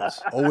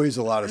symbols. Always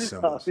a lot of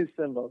symbols. Always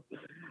symbols.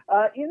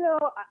 I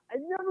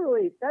never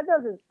really, that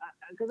doesn't,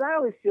 because I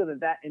always feel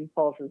that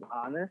impulse is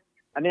honest.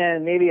 I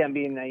mean, maybe I'm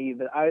being naive,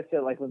 but I always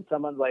feel like when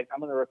someone's like, I'm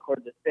going to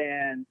record this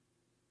band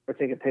or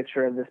take a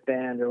picture of this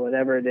band or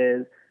whatever it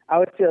is, I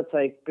always feel it's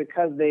like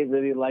because they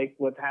really like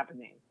what's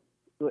happening,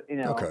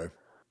 Okay.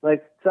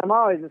 Like, so I'm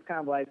always just kind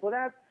of like, well,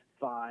 that's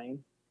fine.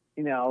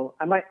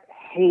 I might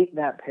hate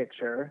that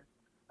picture.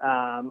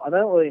 I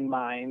don't really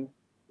mind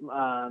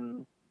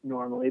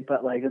normally,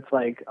 but like, it's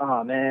like,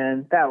 oh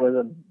man, that was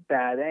a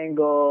bad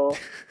angle.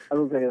 I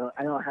look like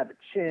I don't have a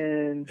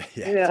chin,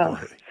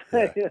 Totally.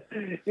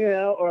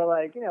 or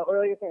like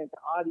I say, it's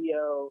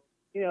audio,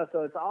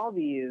 so it's all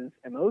these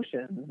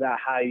emotions about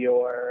how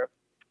you're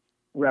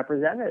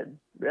represented,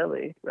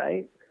 really,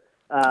 right?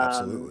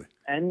 Absolutely.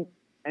 And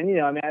I mean,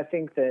 I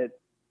think that,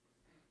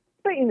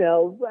 but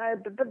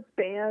the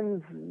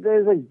bands,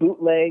 there's like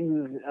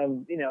bootlegs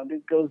of,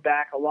 it goes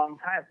back a long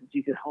time since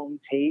you could home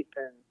tape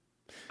and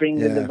bring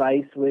the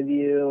device with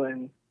you,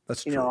 and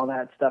that's true. All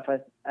that stuff.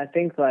 I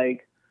think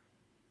like,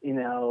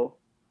 you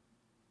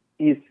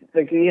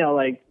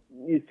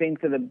think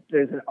that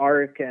there's an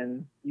arc,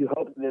 and you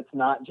hope that it's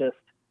not just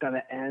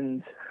gonna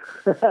end,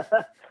 at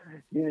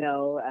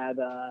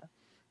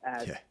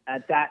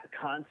that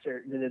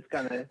concert, that it's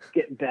gonna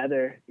get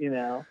better,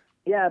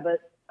 Yeah, but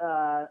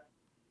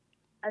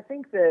I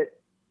think that,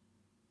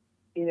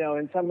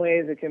 in some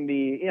ways it can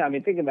be,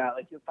 think about,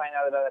 like, you'll find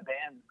out about a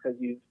band because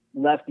you've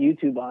left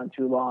YouTube on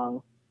too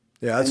long.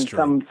 Yeah, that's true.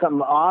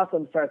 Something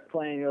awesome starts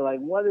playing. You're like,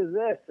 what is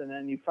this? And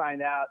then you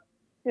find out,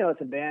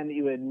 it's a band that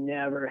you would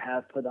never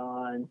have put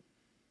on,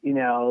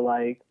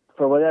 like,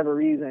 for whatever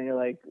reason. You're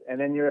like, and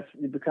then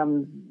it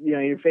becomes,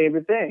 your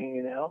favorite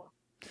thing,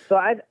 So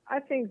I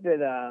think that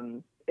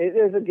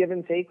there's a give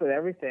and take with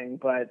everything,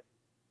 but,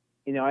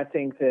 I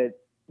think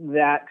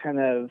that kind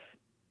of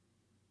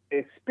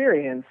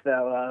experience,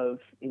 though, of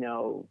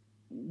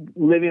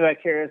living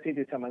vicariously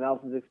through someone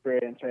else's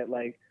experience, right?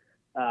 Like,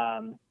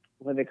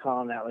 what do they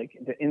call that? Like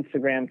the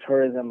Instagram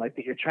tourism, like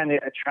that you're trying to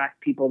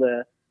attract people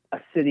to a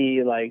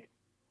city like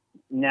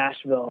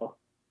Nashville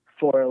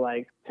for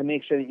like to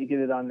make sure that you get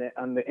it on the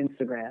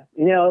Instagram.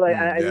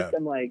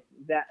 I'm like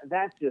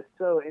that's just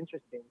so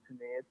interesting to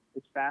me.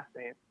 It's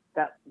fascinating.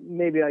 That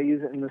maybe I'll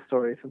use it in the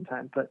story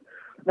sometime, but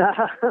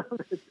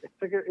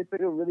it's like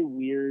a really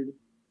weird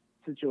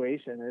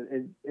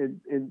situation.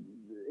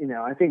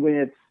 I think when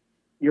it's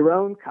your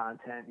own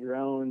content, your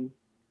own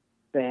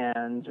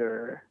bands,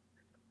 or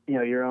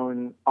your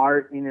own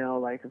art,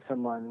 like if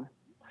someone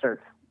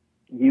starts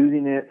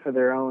using it for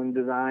their own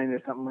design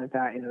or something like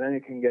that, then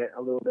it can get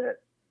a little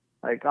bit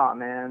like, oh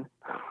man,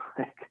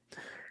 like,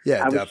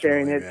 I was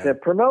sharing it to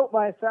promote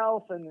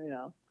myself, and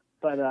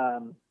but I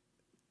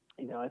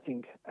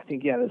think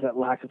there's that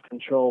lack of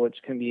control,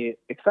 which can be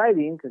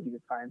exciting because you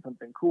can find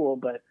something cool,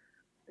 but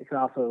it can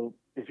also,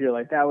 if you're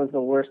like, that was the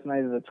worst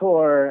night of the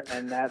tour,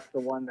 and that's the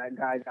one that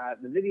guy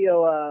got the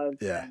video of,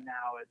 and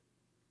now it's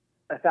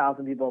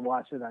 1,000 people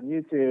watch it on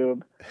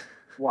YouTube.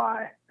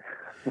 Why?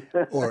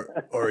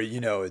 or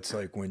it's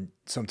like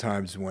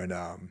sometimes when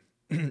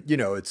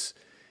it's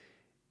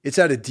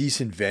at a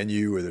decent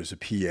venue where there's a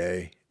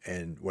PA,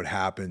 and what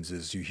happens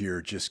is you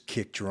hear just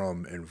kick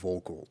drum and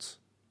vocals.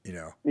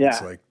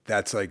 It's like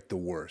that's like the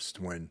worst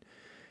when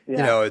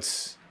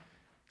it's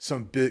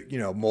some big,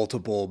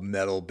 multiple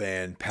metal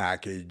band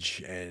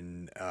package,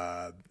 and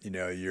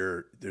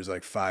there's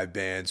like 5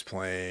 bands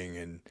playing,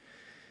 and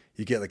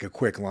you get like a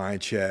quick line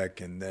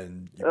check, and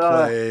then you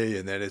play,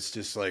 and then it's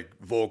just like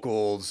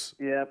vocals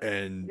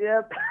and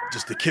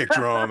just the kick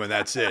drum, and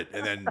that's it.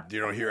 And then you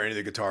don't hear any of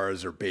the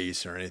guitars or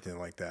bass or anything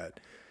like that,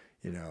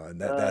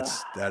 and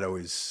that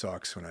always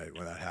sucks when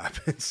that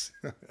happens.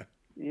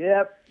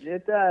 Yep,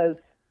 it does.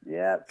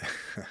 Yep.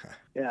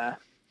 Yeah.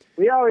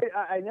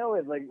 I know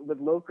it, like with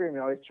Locrian,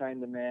 we're always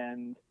trying to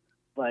demand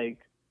like,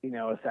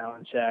 a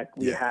sound check.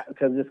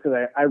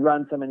 Because I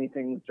run so many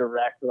things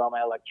direct with all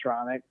my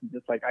electronics.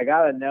 Just like, I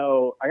gotta be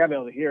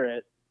able to hear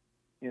it,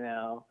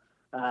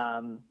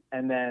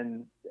 and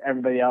then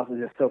everybody else is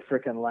just so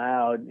freaking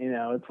loud,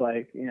 it's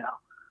like,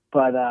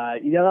 but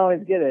you don't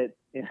always get it.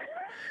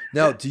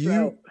 Now, do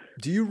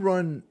you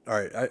run? All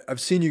right,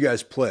 I've seen you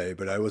guys play,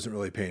 but I wasn't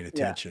really paying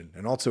attention.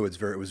 And also,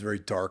 it was very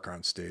dark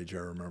on stage, I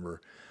remember.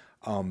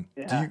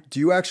 Do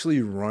you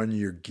actually run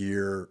your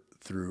gear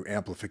through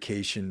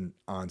amplification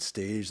on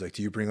stage? Like,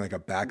 do you bring like a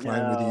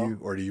backline with you,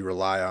 or do you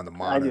rely on the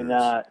monitors? I do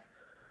not.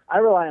 I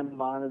rely on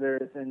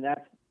monitors, and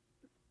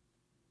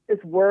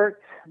it's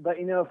worked. But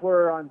if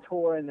we're on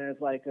tour and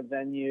there's like a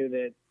venue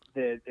that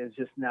is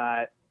just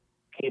not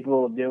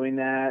capable of doing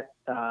that,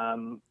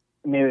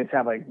 maybe let's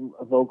have like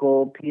a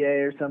vocal PA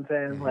or something.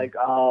 Mm-hmm. Like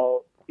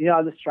I'll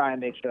just try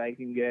and make sure I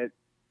can get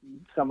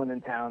someone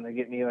in town to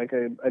get me like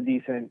a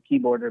decent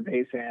keyboard or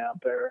bass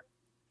amp, or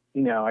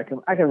I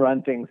can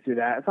run things through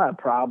that. It's not a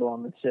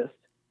problem. It's just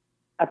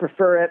I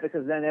prefer it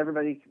because then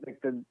everybody, like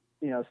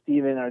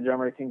Steven, our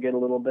drummer, can get a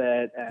little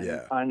bit,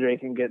 and Andre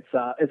can get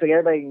some. It's like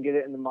everybody can get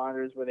it in the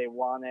monitors where they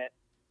want it,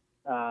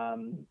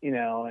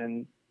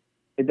 and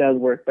it does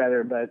work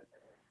better. But,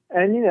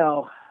 and you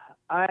know,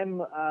 I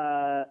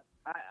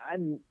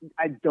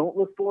don't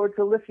look forward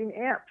to lifting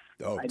amps.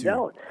 Oh, I dude,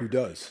 don't. who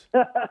does?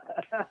 So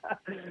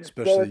it's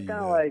kind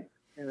of like,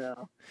 you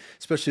know,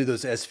 especially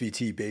those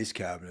SVT bass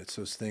cabinets.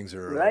 Those things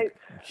are right?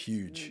 like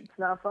huge. It's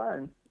not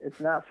fun. It's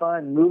not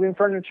fun. Moving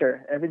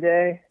furniture every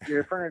day.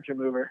 You're a furniture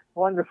mover.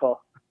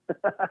 Wonderful.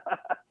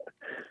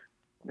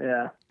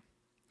 Yeah.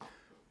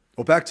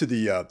 Well, back to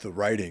the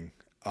writing.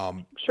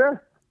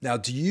 Sure. Now,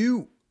 do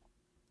you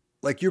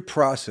like your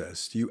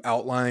process? Do you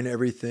outline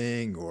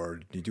everything, or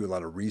do you do a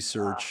lot of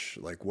research?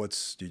 Like, do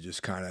you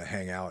just kind of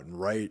hang out and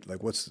write?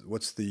 Like, what's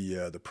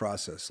the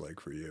process like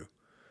for you?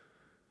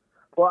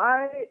 Well,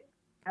 I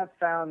have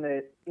found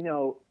that, you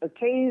know,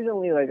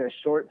 occasionally like a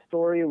short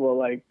story will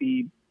like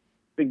be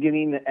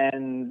beginning to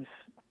end,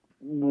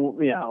 you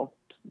know,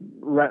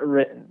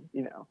 written,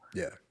 you know.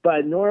 Yeah.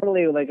 But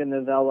normally like a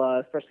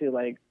novella, especially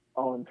like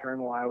All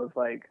Internal, I would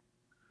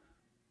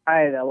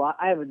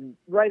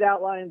write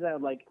outlines, I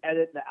would like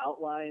edit the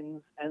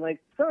outlines, and like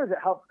sometimes it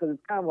helps because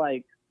it's kind of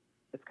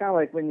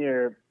like when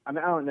you're, I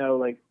mean, I don't know,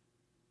 like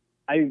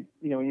when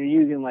you're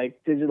using like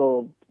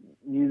digital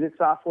music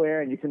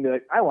software, and you can be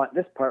like, I want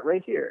this part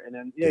right here, and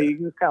then you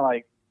can just kind of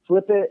like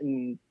flip it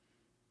and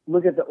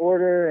look at the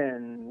order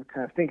and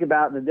kind of think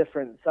about the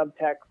different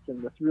subtext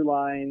and the through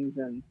lines.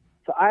 And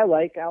so I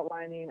like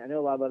outlining. I know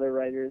a lot of other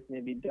writers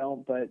maybe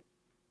don't, but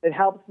it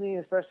helps me,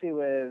 especially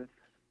with,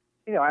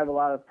 you know, I have a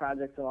lot of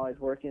projects I'm always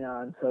working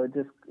on. So it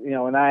just, you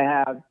know, when I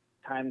have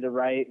time to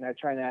write, and I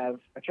try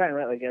to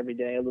write like every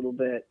day a little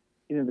bit,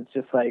 even if it's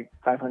just like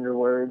 500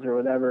 words or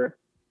whatever.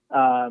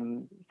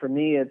 For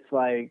me, it's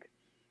like,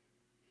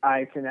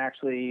 I can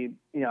actually,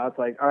 you know, it's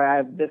like, all right, I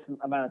have this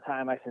amount of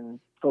time, I can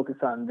focus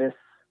on this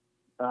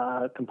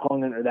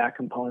component or that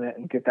component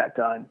and get that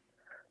done.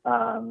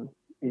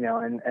 You know,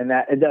 and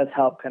that it does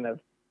help kind of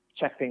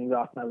check things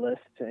off my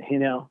list, you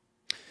know.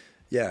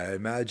 Yeah, I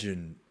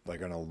imagine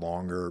like on a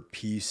longer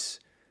piece,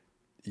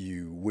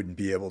 you wouldn't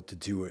be able to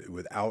do it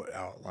without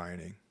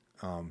outlining.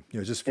 You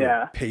know, just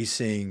for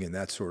pacing and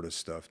that sort of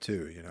stuff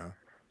too, you know.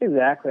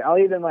 Exactly.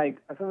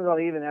 Sometimes I'll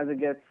even, as it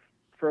gets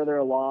further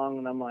along,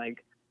 and I'm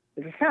like,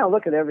 I just kind of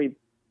look at every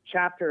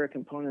chapter or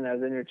component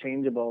as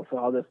interchangeable. So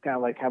I'll just kind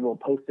of like have little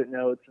Post-it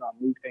notes, and I'll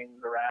move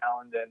things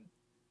around, and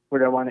where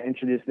do I want to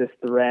introduce this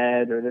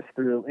thread or this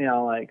through, you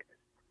know, like,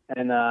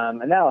 and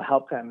that'll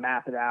help kind of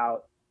map it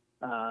out.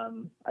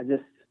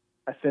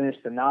 I finished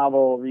a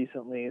novel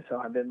recently,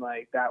 so I've been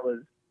like, that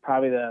was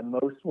probably the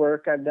most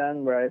work I've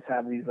done, where I just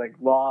have these like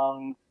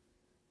long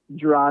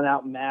drawn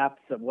out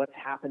maps of what's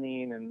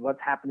happening and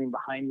what's happening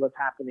behind what's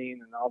happening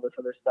and all this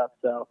other stuff.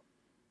 So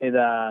it,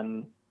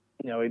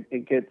 you know,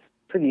 it gets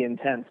pretty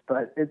intense,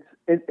 but it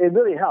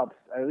really helps,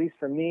 at least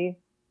for me,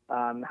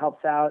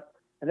 helps out.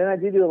 And then I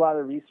do a lot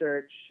of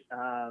research,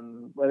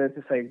 whether it's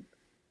just like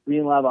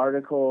reading a lot of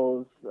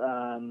articles,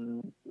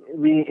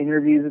 reading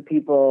interviews with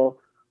people,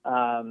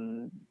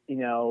 you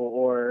know,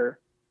 or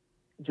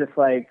just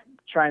like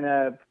trying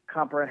to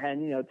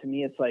comprehend, you know, to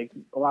me, it's like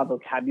a lot of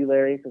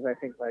vocabulary, because I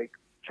think like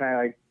trying to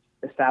like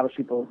establish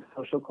people's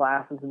social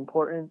class is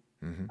important,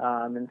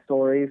 in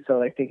stories. So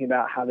like thinking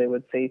about how they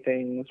would say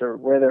things, or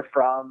where they're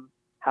from,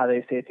 how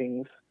they say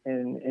things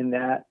in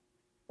that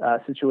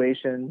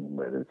situation,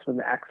 whether it's with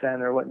an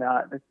accent or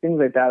whatnot. Things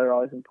like that are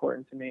always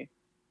important to me.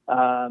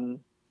 And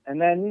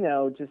then, you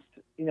know, just,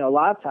 you know, a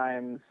lot of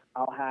times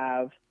I'll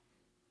have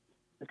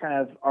the kind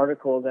of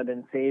articles I've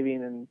been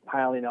saving and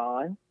piling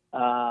on.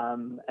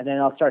 And then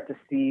I'll start to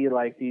see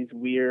like these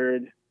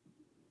weird,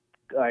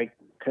 like,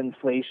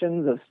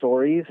 conflations of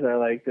stories that are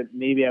like, that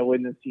maybe I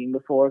wouldn't have seen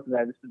before because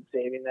I've just been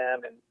saving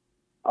them. And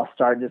I'll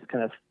start just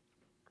kind of,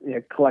 you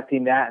know,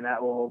 collecting that, and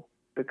that will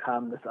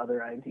become this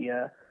other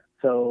idea.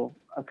 So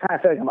I kind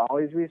of feel like I'm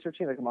always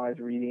researching, like I'm always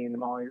reading,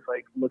 I'm always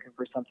like looking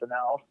for something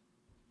else,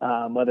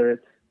 whether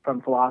it's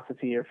from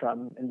philosophy or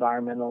from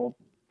environmental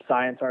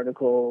science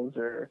articles,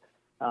 or,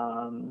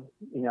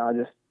 you know,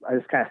 I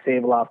just kind of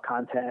save a lot of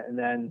content, and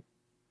then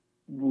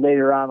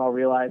later on I'll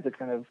realize it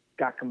kind of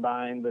got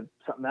combined with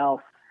something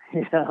else,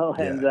 you know,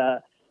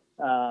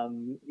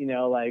 and, you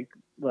know,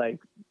 like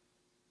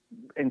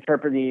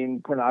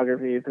interpreting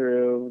pornography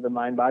through the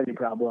mind-body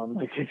problem.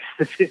 Like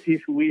it's just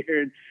these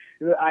weird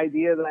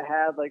ideas that I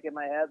had like in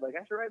my head, like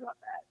I should write about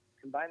that,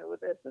 combine it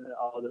with this, and it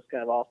all just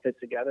kind of all fit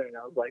together. And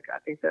I was like, I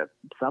think that's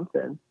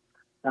something.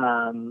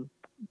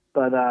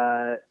 But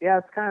yeah,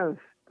 it's kind of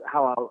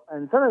how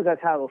and sometimes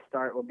that's how it'll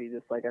start, will be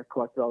just like I've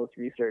collected all this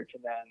research,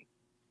 and then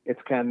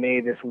it's kind of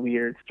made this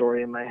weird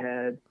story in my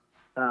head.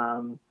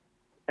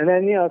 And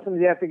then, you know,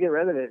 sometimes you have to get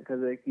rid of it because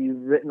like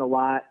you've written a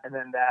lot, and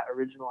then that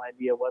original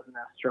idea wasn't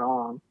as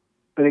strong,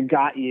 but it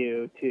got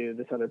you to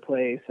this other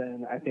place.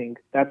 And I think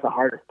that's the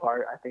hardest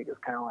part. I think it's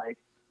kind of like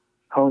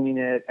honing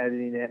it,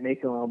 editing it,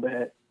 making it a little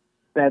bit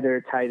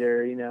better,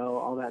 tighter, you know,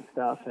 all that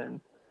stuff. And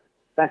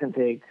that can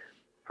take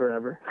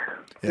forever.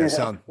 Yeah,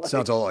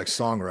 sounds all like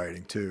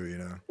songwriting too, you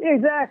know? Yeah,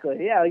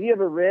 exactly. Yeah, like you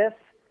have a riff,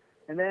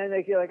 and then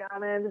like you're like, oh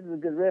man, this is a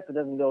good riff. It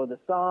doesn't go with the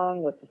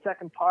song. What's the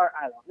second part?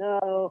 I don't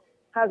know.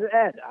 how's it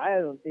end? I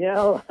don't,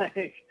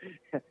 like,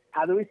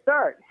 how do we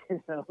start?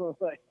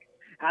 Like,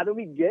 how do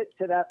we get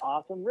to that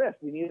awesome riff?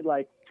 We need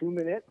like 2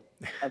 minutes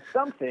of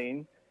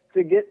something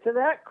to get to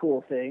that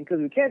cool thing, because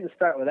we can't just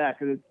start with that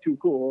because it's too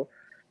cool.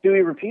 Do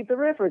we repeat the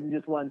riff, or is it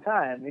just one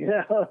time?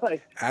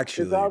 Like,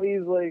 actually, there's all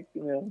these, like,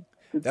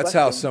 that's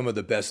how some of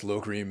the best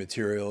Locrian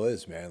material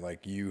is, man.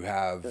 Like, you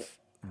have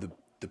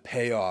the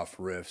payoff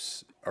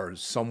riffs are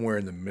somewhere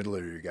in the middle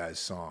of your guys'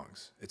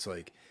 songs. It's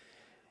like,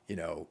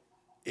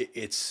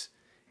 it's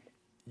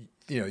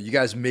you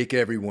guys make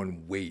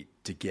everyone wait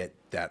to get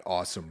that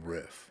awesome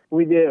riff.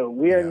 We do.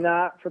 We are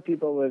not for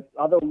people with,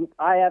 although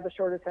I have a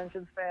short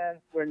attention span,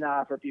 we're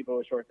not for people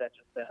with short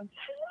attention spans.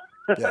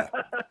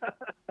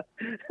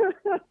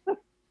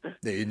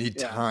 Yeah, you need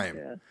time.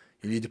 Yeah.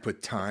 You need to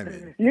put time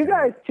in. You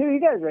guys too. You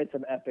guys write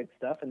some epic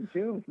stuff in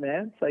tunes,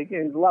 man. It's like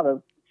there's a lot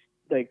of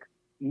like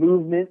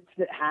movements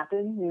that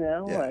happen.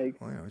 Yeah. Like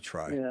we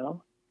try.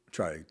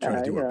 Try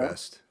to do our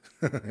best.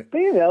 But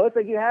it's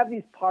like you have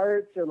these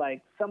parts, or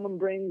like someone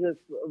brings this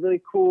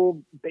really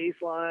cool bass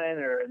line,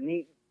 or a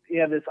neat. You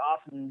have this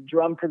awesome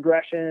drum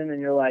progression, and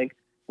you're like,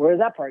 where does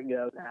that part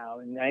go now?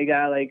 And now you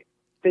gotta like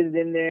fit it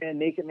in there and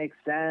make it make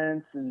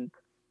sense. And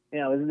is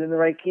it in the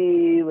right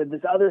key with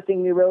this other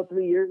thing we wrote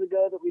 3 years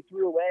ago that we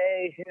threw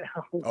away?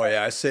 Oh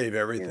yeah, I save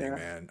everything,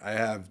 man. I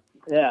have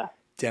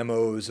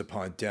demos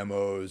upon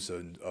demos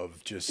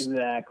of just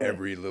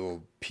every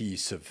little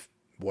piece of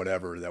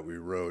whatever that we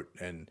wrote,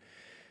 and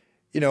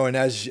and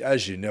as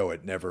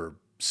it never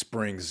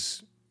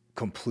springs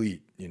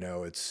complete.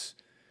 It's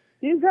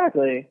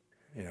exactly.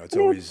 It's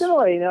always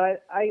similar.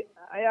 I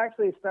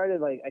actually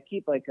started I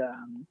keep for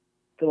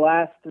the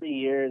last 3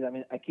 years. I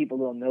mean, I keep a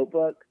little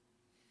notebook.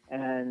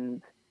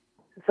 And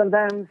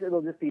sometimes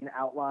it'll just be an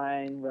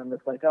outline where I'm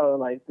just like, oh,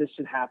 like this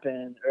should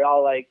happen. Or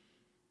I'll like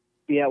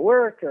be at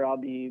work, or I'll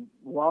be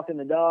walking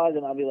the dog,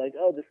 and I'll be like,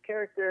 oh, this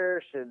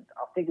character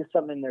I'll think of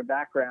something in their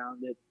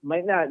background that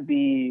might not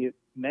be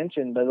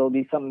mentioned, but it'll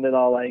be something that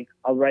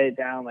I'll write it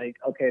down. Like,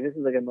 okay, this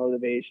is like a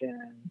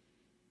motivation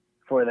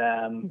for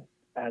them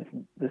as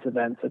this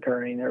event's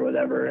occurring or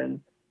whatever.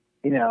 And,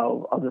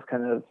 I'll just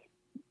kind of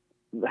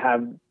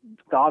have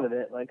thought of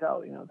it, like,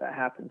 oh, that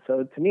happened.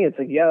 So to me, it's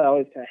like, I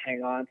always kind of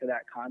hang on to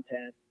that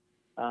content,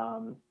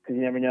 because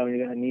you never know when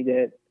you're going to need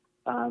it.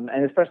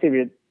 And especially if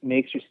it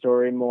makes your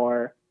story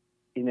more,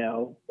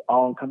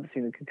 all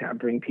encompassing, it can kind of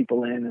bring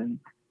people in and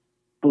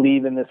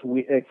believe in this.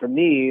 Like for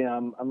me,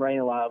 I'm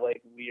writing a lot of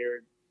like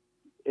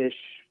weird-ish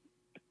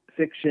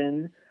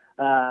fiction.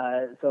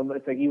 So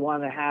it's like, you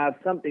want to have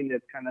something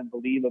that's kind of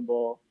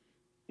believable,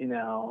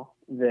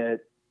 that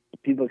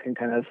people can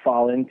kind of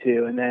fall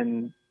into, and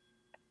then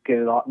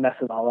mess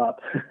it all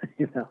up.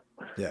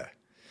 Yeah.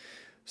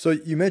 So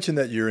you mentioned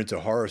that you're into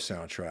horror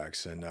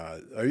soundtracks, and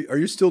are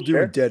you still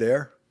doing Dead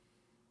Air?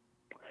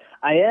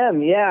 I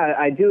am. Yeah,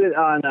 I do it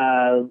on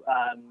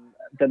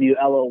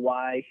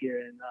WLOY here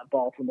in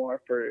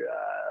Baltimore for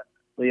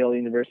Loyola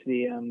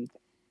University, and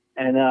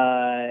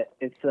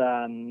it's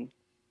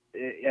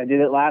I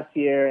did it last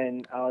year,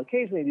 and I'll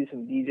occasionally do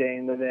some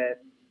DJing with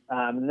it.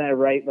 And then I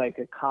write like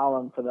a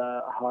column for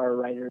the Horror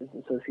Writers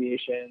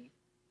Association.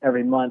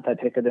 Every month I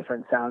pick a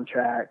different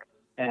soundtrack,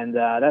 and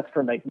that's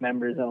for like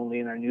members only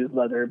in our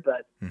newsletter.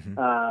 But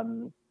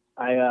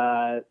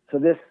so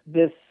this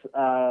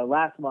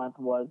last month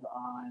was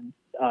on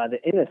The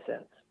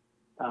Innocents,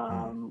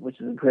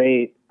 which is a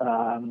great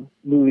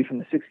movie from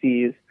the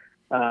 60s.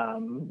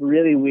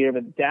 Really weird,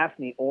 but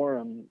Daphne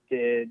Oram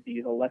did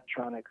these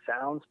electronic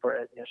sounds for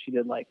it. She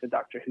did like the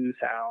Doctor Who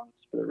sounds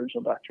for the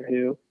original Doctor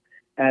Who.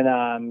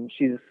 And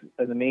she's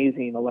an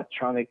amazing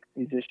electronic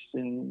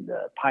musician,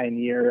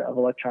 pioneer of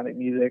electronic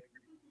music.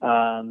 So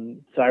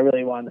I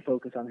really wanted to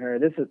focus on her.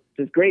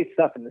 There's great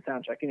stuff in the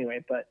soundtrack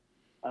anyway, but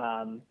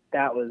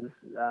that was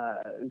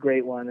a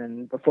great one.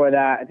 And before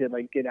that, I did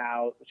like Get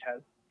Out, which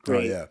has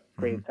great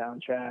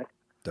soundtrack.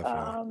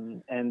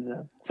 Definitely.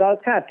 So I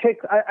was kind of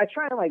picked. I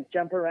try to like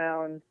jump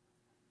around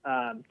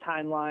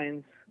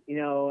timelines,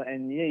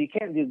 and you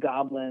can't do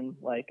Goblin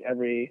like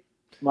every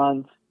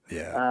month.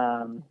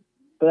 Yeah.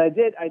 But I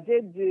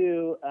did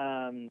do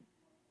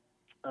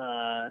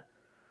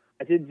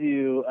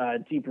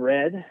Deep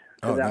Red,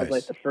 because that was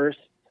like the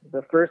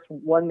first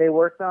one they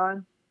worked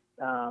on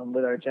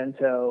with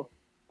Argento.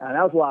 And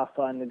that was a lot of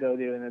fun to go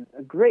do, and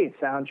a great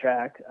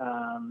soundtrack.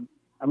 I'm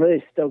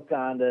really stoked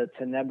on the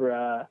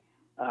Tenebra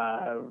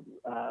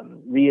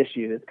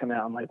reissue that's coming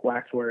out on like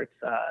Waxworks.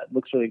 It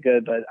looks really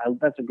good, but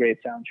that's a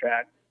great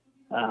soundtrack.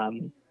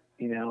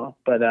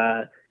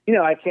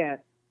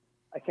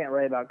 I can't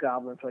write about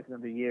Goblin for like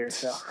another year,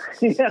 so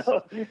you have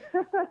to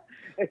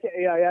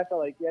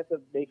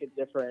make it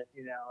different,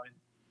 and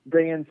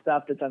bring in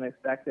stuff that's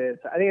unexpected.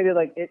 So I think I did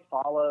like It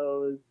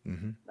Follows,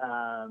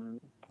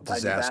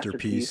 Disaster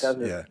Piece. That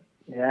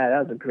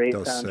was a great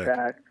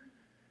soundtrack. Sick.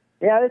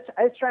 Yeah,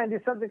 I was trying to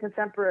do something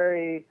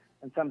contemporary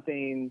and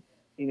something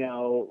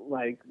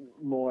like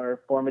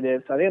more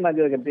formative. So I think I might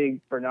do like a big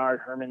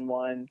Bernard Herrmann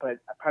one, but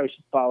I probably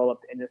should follow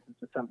up The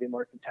Innocents with something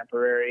more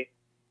contemporary.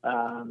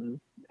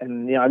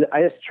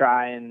 I just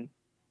try and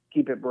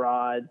keep it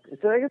broad.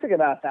 So I guess like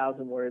about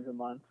 1,000 words a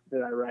month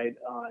that I write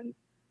on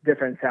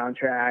different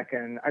soundtrack,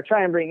 and I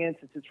try and bring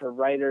instances for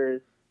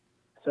writers.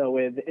 So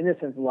with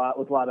Innocence,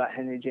 was a lot about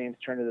Henry James'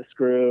 Turn of the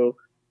Screw,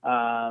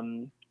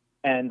 and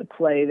the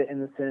play The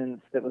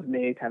Innocence that was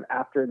made kind of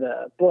after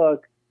the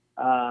book.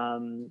 You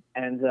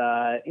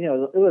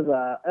know, it was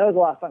a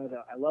lot of fun.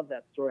 I love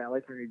that story. I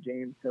like Henry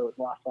James, so it was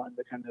a lot of fun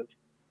to kind of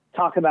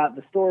talk about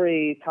the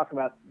story, talk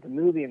about the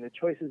movie and the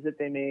choices that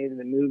they made in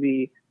the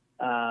movie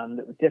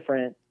that were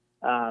different.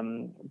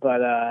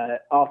 But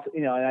also,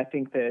 you know, and I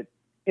think that,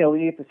 you know,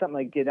 when you get to something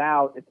like Get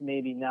Out, it's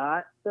maybe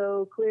not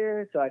so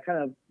clear. So I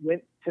kind of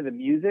went to the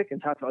music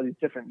and talked about all these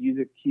different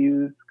music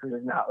cues because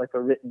there's not like a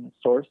written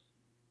source.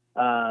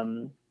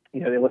 You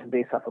know, it wasn't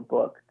based off a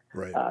book.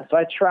 Right. So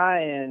I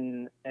try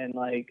and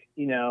like,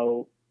 you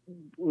know,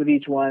 with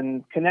each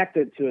one, connect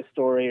it to a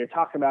story or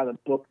talk about a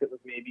book that was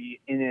maybe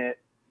in it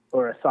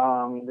or a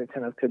song that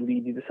kind of could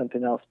lead you to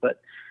something else.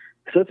 But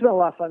so it's been a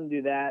lot of fun to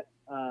do that.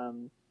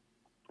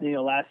 You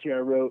know, last year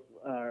I wrote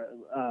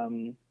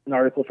an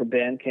article for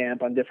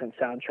Bandcamp on different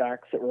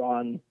soundtracks that were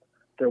on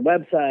their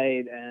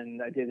website,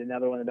 and I did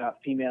another one about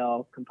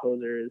female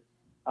composers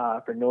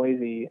for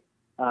Noisy,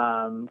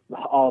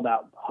 all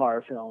about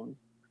horror films.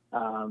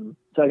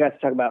 So I got to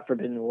talk about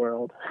Forbidden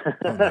World.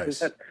 Oh,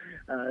 nice.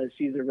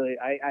 She's a really,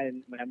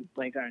 I'm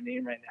blank on her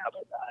name right now,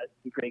 but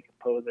she's a great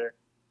composer.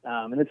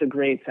 And it's a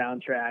great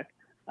soundtrack.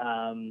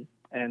 And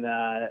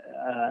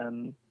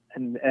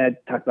Ed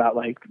talked about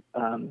like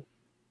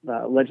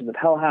Legend of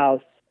Hell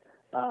House,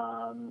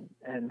 and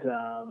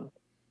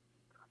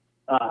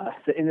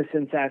The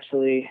Innocence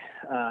actually,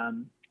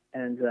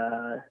 and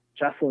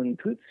Jocelyn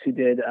Poots, who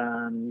did it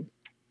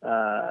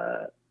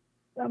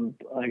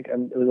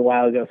was a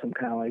while ago, so I'm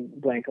kind of like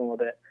blanking a little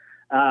bit.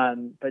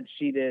 But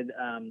she did, if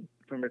I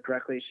remember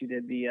correctly, she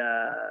did the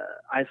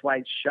Eyes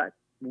Wide Shut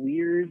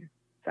Weird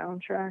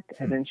soundtrack,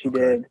 and then she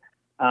did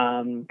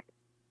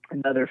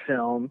another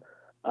film.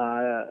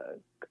 I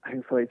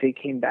think it's like They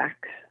Came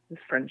Back, this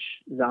French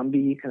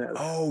zombie kind of.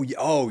 Oh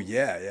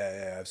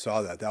yeah. I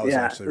saw that. That was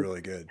actually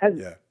really good.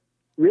 Yeah.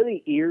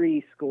 Really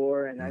eerie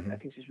score, and I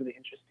think she's really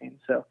interesting.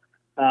 So,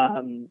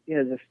 you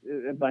know,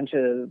 there's a bunch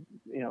of,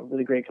 you know,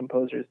 really great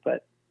composers,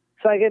 but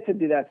so I get to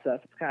do that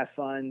stuff. It's kind of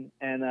fun.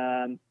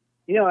 And,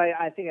 you know,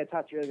 I think I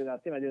talked to you earlier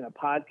about doing a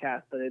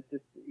podcast, but it's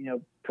just, you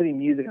know, putting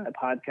music on a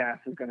podcast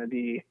is going to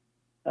be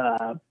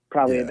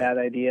probably a bad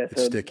idea.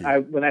 So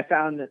when I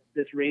found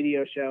this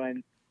radio show,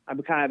 and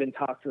I've kind of been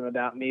talking to them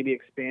about maybe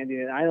expanding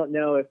it. I don't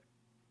know if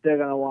they're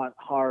going to want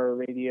horror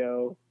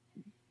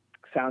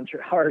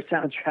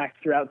soundtracks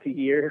throughout the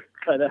year,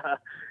 but,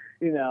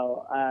 you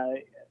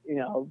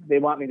know, they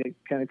want me to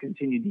kind of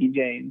continue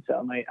DJing, so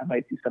I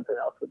might do something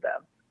else with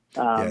them.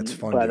 It's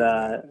fun. But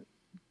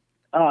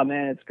oh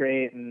man, it's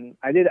great. And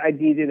I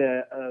DJed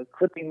a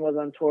Clipping was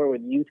on tour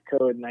with Youth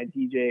Code, and I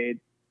DJed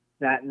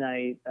that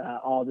night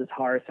all just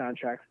horror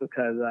soundtracks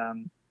because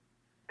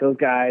those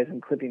guys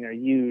in Clipping are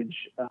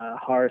huge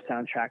horror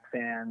soundtrack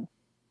fans,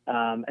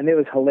 and it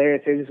was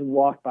hilarious. They just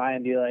walk by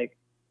and be like,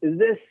 "Is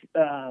this,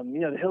 you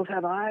know, The Hills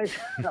Have Eyes?"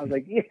 I was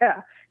like,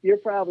 "Yeah, you're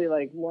probably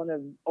like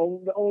the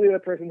only other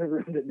person in the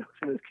room that knows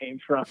where this came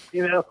from."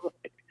 You know,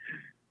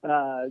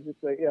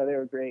 just like, you know, they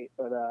were great,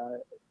 but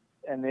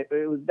and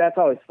that's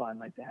always fun,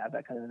 like to have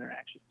that kind of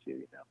interaction too.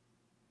 You know.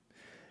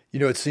 You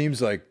know, it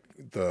seems like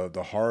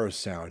the horror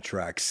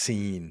soundtrack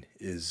scene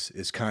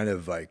is kind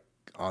of like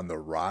on the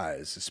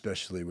rise,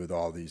 especially with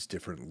all these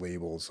different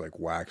labels like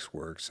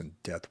Waxworks and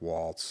Death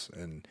Waltz,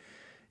 and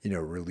you know,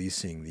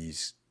 releasing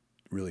these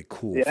really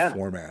cool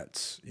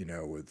formats, you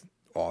know, with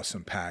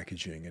awesome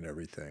packaging and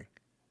everything.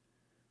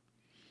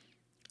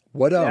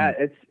 What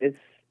it's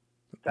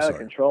out of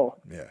control.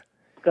 Yeah.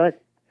 Go ahead.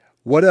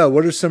 What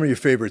are some of your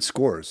favorite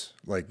scores?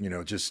 Like, you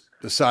know, just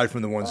aside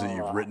from the ones that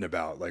you've written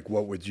about, like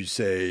what would you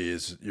say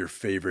is your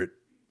favorite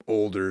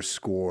older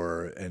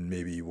score, and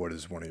maybe what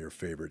is one of your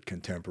favorite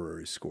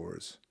contemporary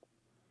scores?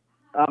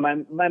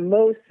 My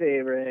most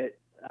favorite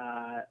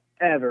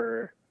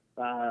ever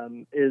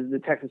is the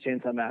Texas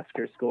Chainsaw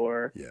Massacre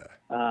score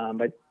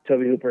by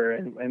Tobe Hooper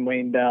and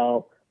Wayne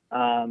Bell.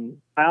 I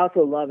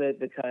also love it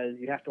because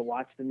you have to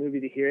watch the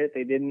movie to hear it.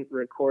 They didn't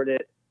record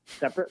it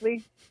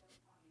separately,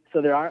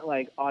 so there aren't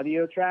like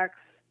audio tracks.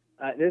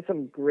 There's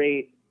some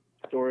great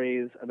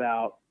stories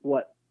about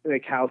what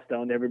like how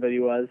stoned everybody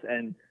was,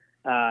 and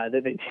that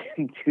they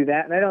didn't do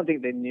that. And I don't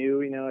think they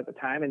knew, you know, at the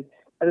time. And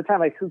at the time,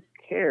 like, who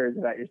cares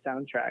about your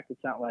soundtrack?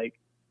 It's not like,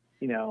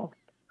 you know,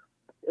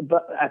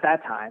 but at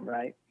that time,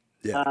 right?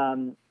 Yeah.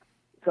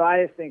 So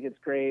I just think it's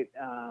great.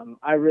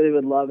 I really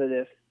would love it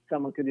if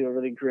someone could do a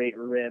really great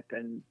rip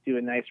and do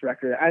a nice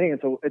record. I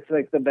think it's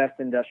like the best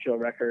industrial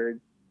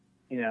record.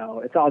 You know,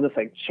 it's all just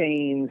like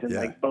chains and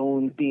like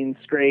bones being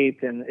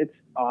scraped, and it's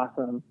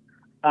awesome.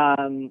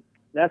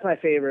 That's my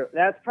favorite.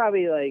 That's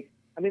probably like,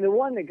 I mean, the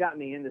one that got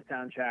me into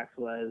soundtracks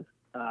was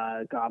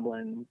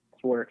Goblin's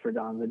work for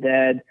Dawn of the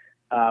Dead.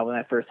 When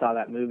I first saw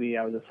that movie,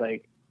 I was just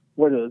like,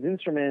 what are those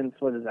instruments?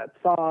 What is that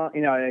song?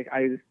 You know,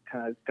 I just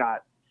kind of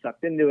got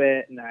sucked into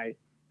it, and I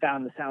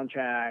found the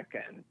soundtrack,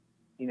 and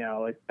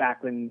like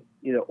back when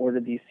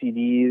ordered these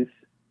CDs,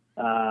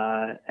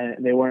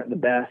 and they weren't the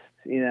best,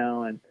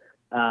 and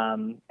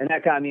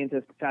that got me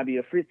into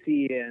Fabio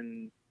Frizzi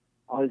and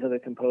all these other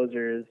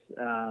composers,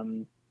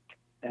 and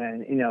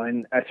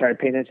I started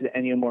paying attention to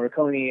Ennio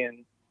Morricone,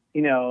 and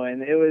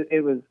and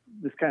it was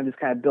this kind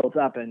of built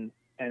up, and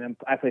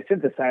I play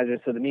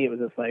synthesizers, so to me it was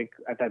just like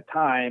at that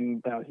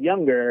time when I was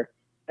younger,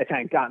 it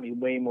kind of got me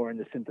way more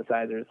into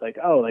synthesizers. Like,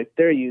 oh, like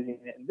they're using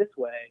it in this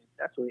way.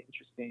 That's really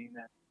interesting.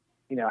 And,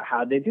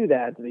 how'd they do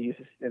that? Do they use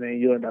this? And then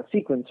you learn about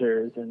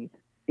sequencers and,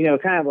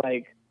 kind of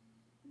like,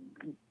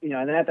 and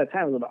then at that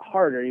time it was a little bit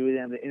harder. You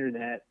didn't have the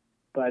internet,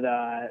 but,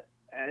 and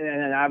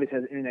then obviously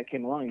as the internet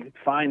came along, you could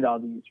find all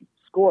these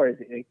scores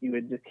like you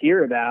would just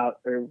hear about,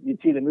 or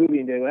you'd see the movie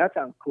and be like, well, that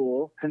sounds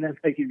cool. And then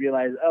like you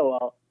realize, oh,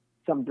 well,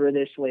 some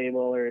British label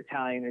or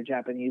Italian or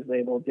Japanese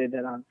label did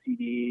that on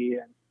CD,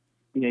 and,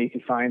 you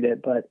can find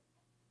it, but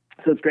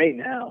so it's great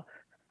now.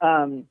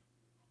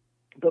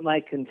 But my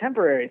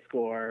contemporary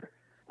score,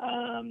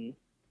 man,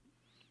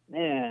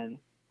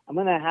 I'm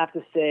going to have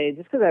to say,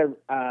 just because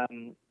I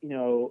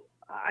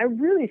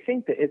really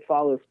think that It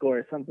Follows score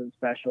is something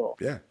special.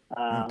 Yeah,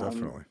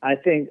 definitely. I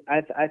think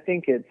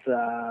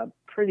it's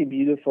pretty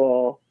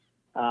beautiful.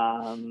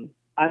 I'm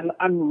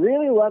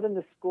really loving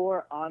the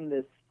score on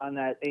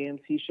that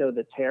AMC show,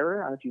 The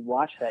Terror. I don't know if you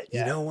watched that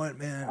yet. You know what,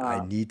 man?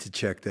 I need to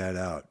check that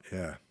out.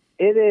 Yeah.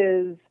 It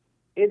is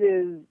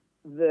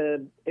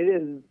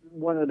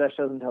one of the best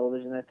shows on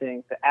television, I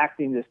think. The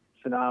acting is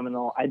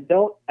phenomenal. I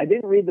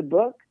didn't read the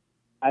book.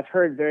 I've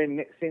heard very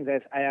mixed things.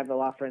 I have a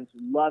lot of friends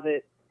who love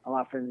it. A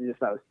lot of friends who just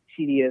thought it was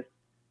tedious.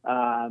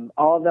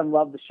 All of them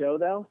love the show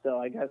though, so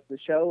I guess the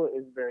show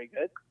is very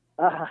good.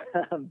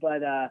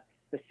 But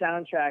the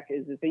soundtrack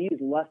is that they use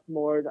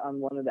Lustmord on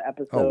one of the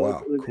episodes. Oh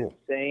wow, it was cool.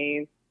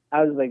 Insane.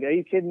 I was like, are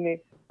you kidding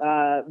me?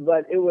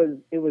 But it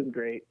was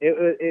great.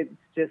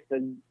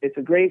 It's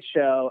a great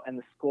show, and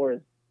the score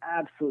is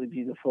absolutely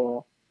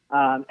beautiful.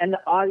 And the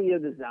audio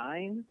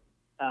design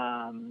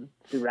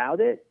throughout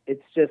it,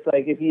 it's just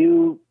like if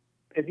you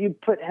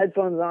put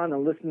headphones on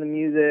and listen to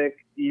music,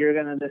 you're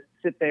gonna just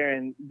sit there,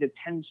 and the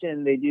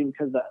tension they do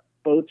because the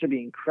boats are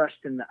being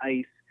crushed in the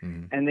ice,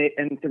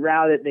 and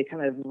throughout it they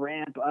kind of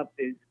ramp up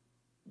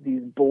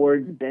these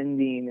boards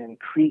bending and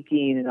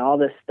creaking and all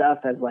this stuff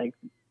as like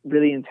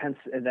really intense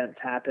events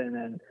happen.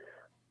 And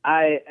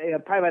I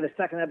probably by the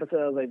second episode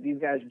I was like, these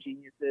guys are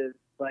geniuses.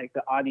 Like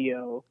the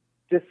audio,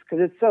 just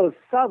because it's so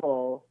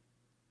subtle,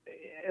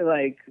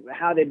 like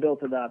how they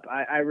built it up.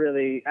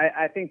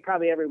 I think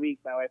probably every week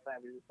my wife and I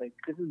were just like,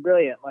 this is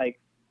brilliant. Like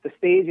the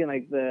staging,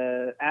 like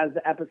as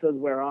the episodes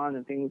wear on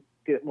and things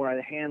get more out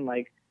of hand,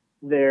 like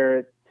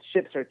their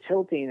ships are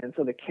tilting, and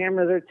so the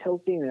cameras are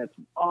tilting, and it's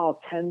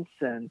all tense.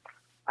 And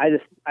I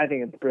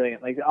think it's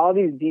brilliant. Like all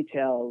these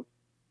details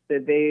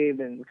that they've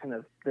been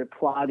they're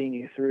plotting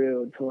you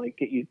through to like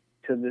get you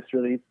to this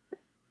really.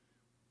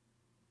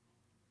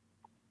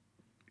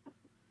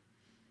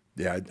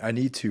 Yeah, I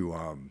need to.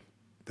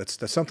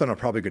 That's something I'm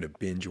probably going to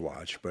binge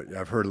watch, but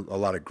I've heard a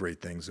lot of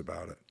great things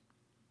about it.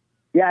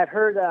 Yeah, I've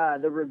heard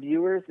the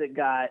reviewers that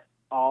got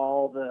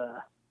all the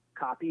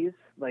copies,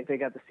 like they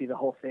got to see the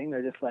whole thing.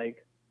 They're just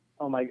like,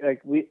 oh my,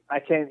 I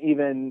can't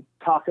even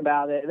talk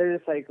about it. They're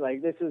just like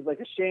this is like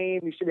a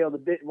shame. You should be able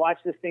to watch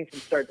this thing from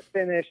start to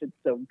finish. It's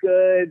so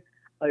good.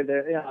 Like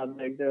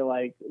they're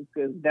like,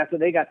 that's what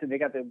they got to. They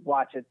got to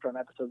watch it from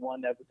episode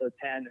 1 to episode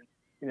 10, and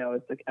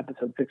it's like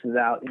episode 6 is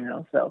out.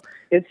 So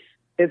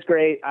it's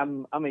great.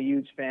 I'm a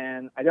huge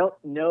fan. I don't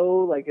know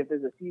like if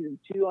there's a season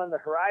 2 on the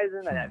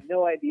horizon. I have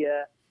no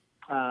idea.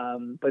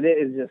 But it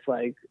is just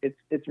like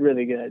it's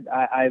really good.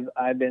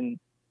 I've been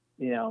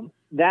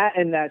that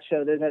and that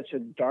show. There's that show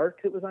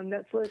Dark that was on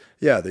Netflix.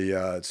 Yeah,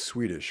 it's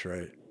Swedish,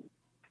 right?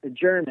 The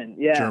German,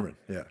 yeah. German,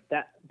 yeah.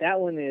 That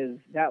one is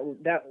that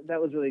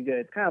was really good.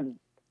 It's kind of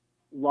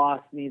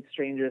Lost meets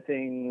Stranger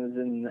Things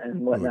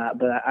and whatnot.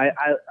 But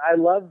I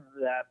love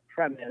that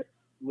premise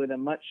with a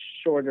much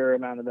shorter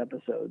amount of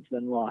episodes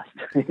than Lost.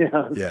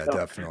 Yeah, so.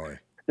 Definitely.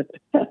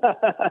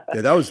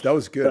 Yeah, that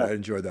was good. I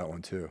enjoyed that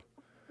one too.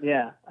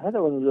 Yeah, I thought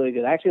that one was really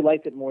good. I actually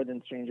liked it more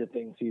than Stranger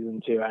Things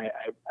season 2. I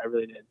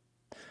really did.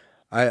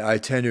 I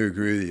tend to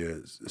agree with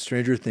you.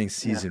 Stranger Things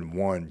season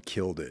 1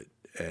 killed it,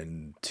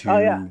 and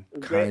 2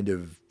 kind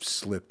of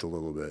slipped a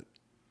little bit.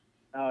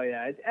 Oh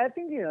yeah, I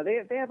think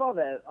they have all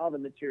the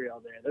material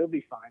there. They'll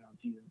be fine on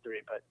season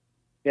 3, but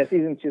yeah,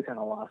 season 2 kind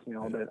of lost me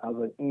a little bit. I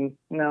was like,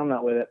 no, I'm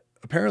not with it.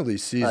 Apparently,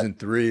 season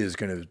 3 is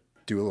going to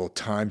do a little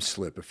time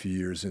slip a few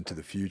years into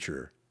the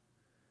future.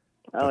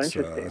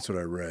 Interesting. That's what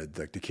I read.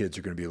 Like the kids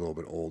are going to be a little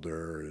bit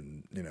older,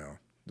 and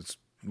it's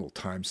a little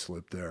time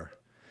slip there.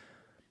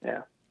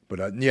 Yeah. But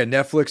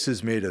Netflix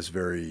has made us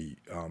very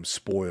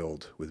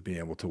spoiled with being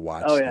able to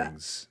watch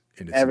things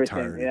in its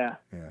entirety. Yeah.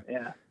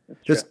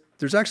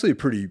 There's actually a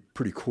pretty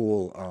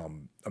cool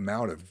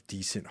amount of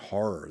decent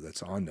horror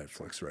that's on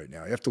Netflix right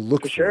now. You have to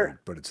look for it,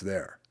 but it's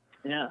there.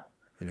 Yeah.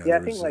 I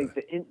think like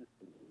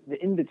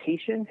the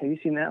Invitation. Have you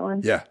seen that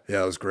one? Yeah,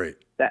 that was great.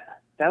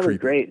 That That was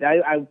creepy. great.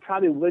 I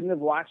probably wouldn't have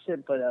watched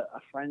it, but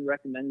a friend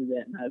recommended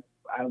it, and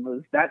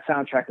that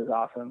soundtrack is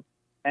awesome,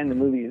 and the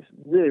movie is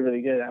really,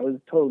 really good. I was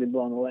totally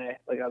blown away.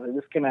 Like, I was like,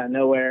 this came out of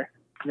nowhere,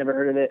 never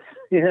heard of it,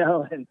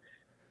 and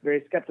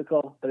very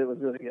skeptical, but it was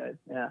really good.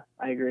 Yeah,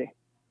 I agree.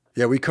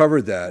 Yeah, we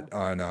covered that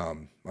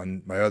on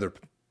my other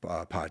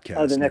podcast.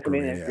 Oh, the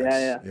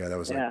Necromaniacs. Yeah. That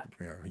was like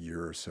a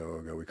year or so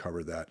ago. We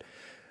covered that.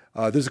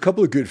 There's a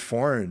couple of good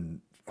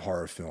foreign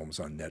horror films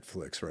on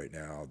Netflix right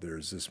now.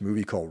 There's this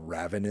movie called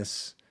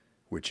Ravenous,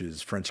 which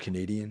is French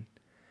Canadian.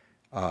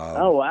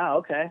 Oh wow,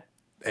 okay.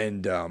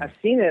 And I've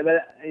seen it,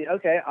 but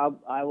okay, I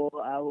will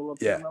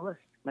put it on my list.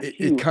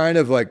 It kind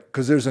of like,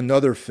 because there's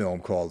another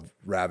film called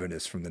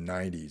Ravenous from the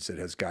 90s that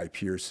has Guy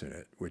Pearce in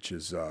it, which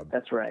is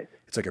that's right.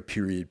 It's like a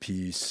period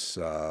piece,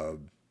 about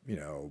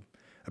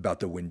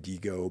the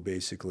Wendigo,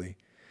 basically.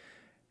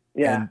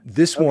 Yeah. And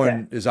this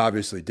one is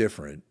obviously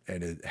different,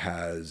 and it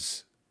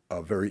has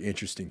a very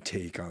interesting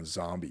take on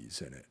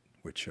zombies in it,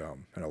 which I'll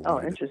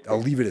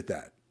leave it at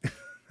that.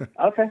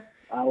 Okay,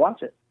 I'll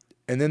watch it.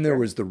 And then there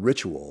was The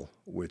Ritual,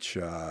 which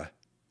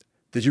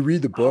did you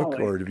read the book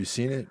or have you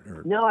seen it?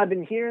 Or? No, I've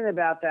been hearing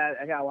about that.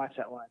 I gotta watch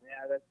that one.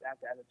 Yeah, that's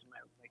added to my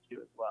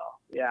queue as well.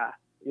 Yeah,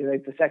 you're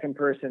like the second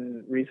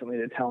person recently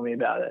to tell me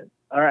about it.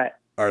 All right.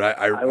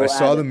 I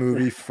saw the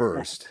movie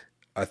first.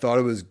 I thought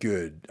it was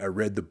good. I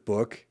read the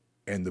book,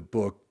 and the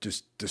book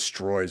just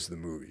destroys the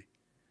movie.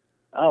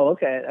 Oh,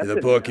 okay. The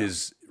book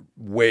is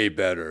way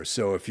better.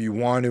 So if you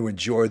want to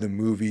enjoy the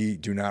movie,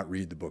 do not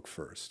read the book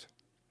first.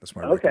 That's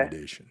my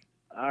recommendation.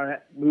 All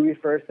right. Movie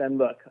first, then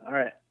book. All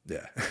right.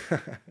 Yeah.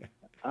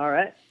 All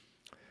right.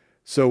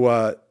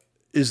 So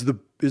is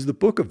the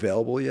book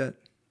available yet?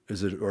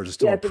 Is it, or is it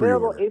still on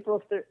pre-order?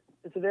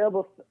 It's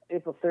available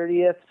April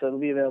 30th, so it'll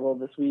be available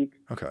this week.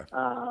 Okay.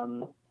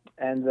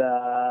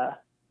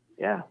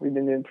 We've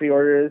been doing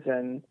pre-orders,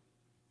 and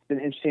it's been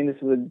interesting. This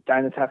is with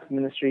Dinotox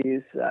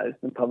Ministries. It's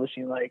been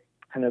publishing like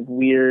kind of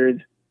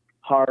weird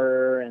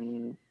horror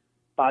and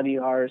body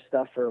horror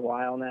stuff for a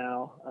while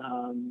now.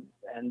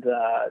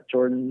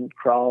 Jordan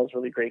Krall's a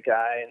really great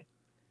guy.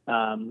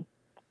 And,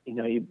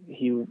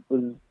 he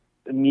was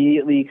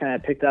immediately kind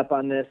of picked up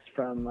on this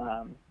from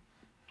a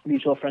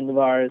mutual friend of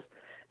ours.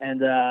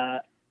 And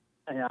I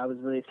was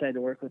really excited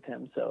to work with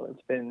him. So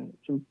it's been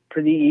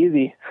pretty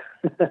easy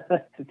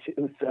to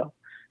do. So.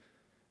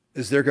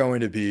 Is there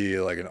going to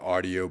be like an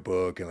audio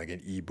book and like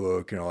an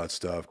ebook and all that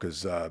stuff?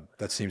 Because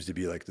that seems to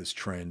be like this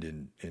trend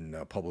in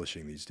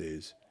publishing these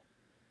days.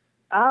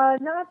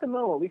 Not at the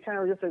moment. We kind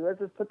of just like, let's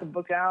just put the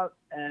book out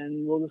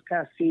and we'll just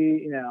kind of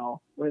see,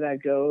 where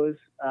that goes.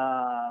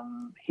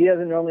 He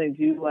doesn't normally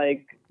do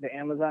like the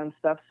Amazon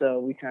stuff, so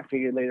we kind of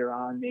figured later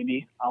on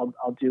maybe I'll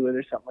do it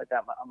or something like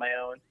that on my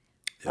own.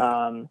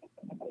 Yeah.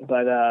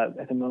 But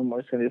at the moment,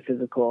 we're just going to do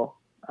physical.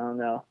 I don't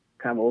know,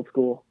 kind of old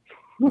school.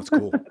 That's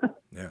cool.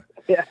 Yeah.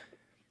 Yeah.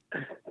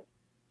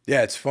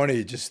 Yeah, it's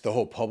funny, just the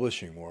whole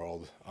publishing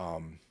world.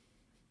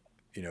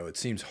 It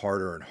seems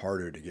harder and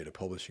harder to get a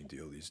publishing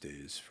deal these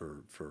days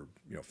for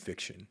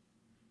fiction.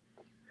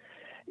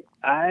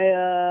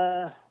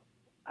 I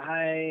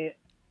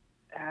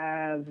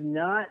have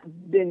not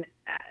been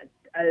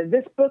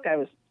this book. I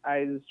was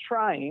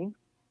trying.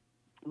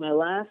 My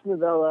last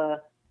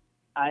novella,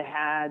 I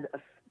had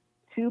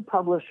two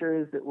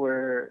publishers that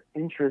were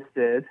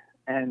interested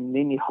and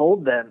made me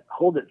hold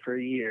it for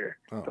a year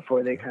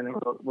before they kind of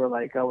were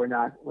like, oh, we're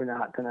not going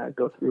to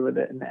go through with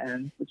it in the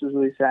end, which was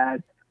really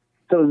sad.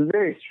 So it was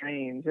very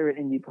strange. They were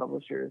indie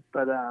publishers,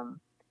 but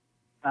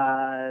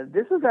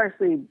this was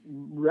actually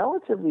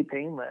relatively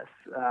painless.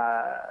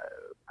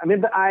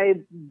 But I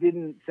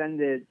didn't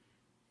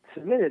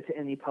submit it to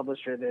any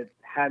publisher that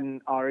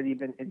hadn't already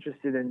been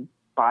interested in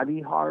body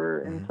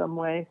horror in some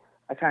way.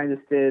 I kind of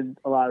just did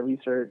a lot of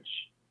research.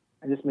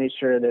 I just made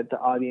sure that the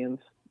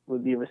audience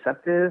would be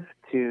receptive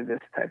to this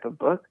type of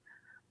book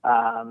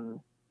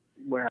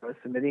where I was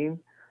submitting.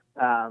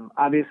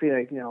 Obviously,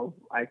 I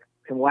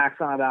can wax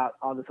on about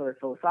all this other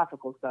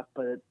philosophical stuff,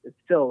 but it's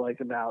still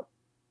like about,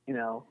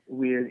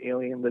 weird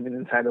alien living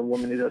inside a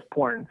woman who does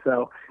porn.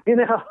 So,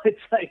 it's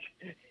like,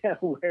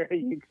 where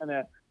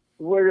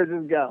does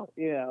this go?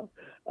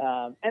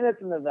 And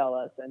it's a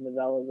novella, and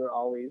novellas are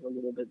always a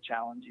little bit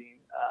challenging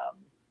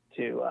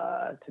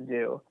to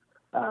do.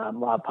 A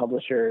lot of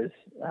publishers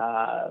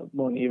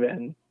won't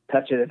even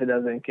touch it if it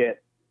doesn't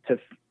get to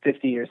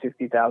 50 or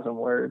 60,000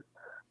 words.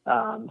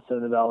 So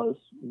novellas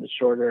are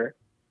shorter.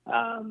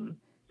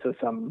 So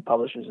some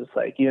publishers just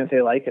like, even if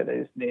they like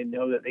it, they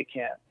know that they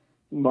can't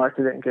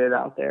market it and get it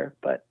out there.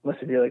 But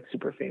unless if you're like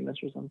super famous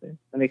or something,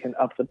 and they can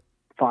up the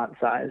font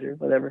size or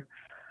whatever.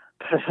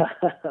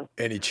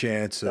 Any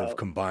chance of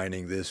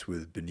combining this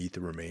with Beneath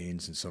the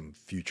Remains in some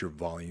future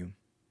volume?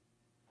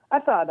 I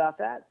thought about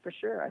that for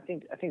sure. I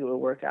think it would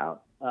work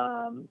out.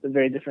 They're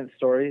very different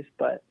stories,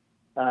 but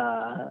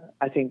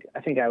I think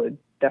I would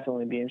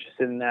definitely be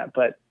interested in that.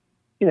 But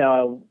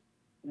now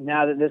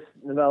that this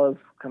novella is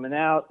coming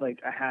out,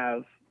 like I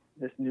have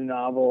this new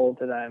novel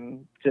that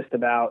I'm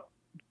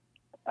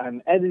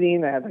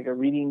editing. I have like a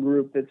reading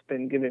group that's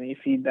been giving me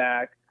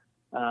feedback.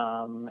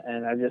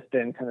 And I've just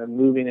been kind of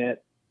moving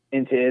it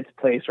into its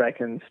place where I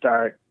can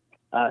start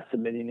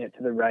submitting it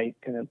to the right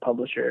kind of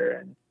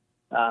publisher.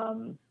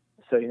 And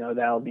so,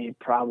 that'll be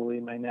probably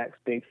my next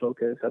big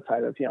focus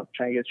outside of,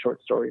 trying to get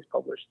short stories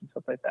published and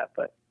stuff like that.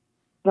 But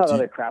not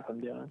other crap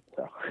I'm doing.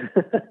 So.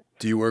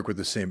 Do you work with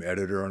the same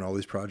editor on all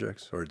these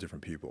projects or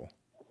different people?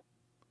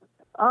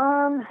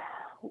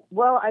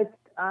 Well,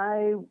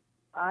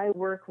 I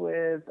work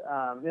with,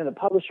 the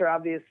publisher,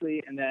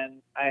 obviously, and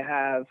then I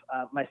have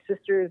my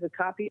sister is a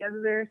copy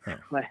editor.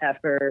 Oh. I have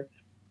her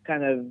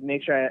kind of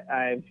make sure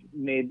I've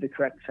made the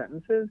correct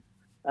sentences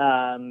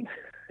and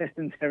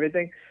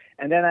everything.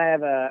 And then I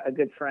have a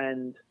good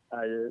friend,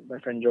 my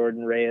friend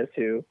Jordan Reyes,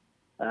 who is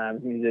a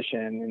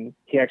musician, and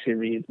he actually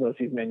reads most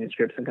of these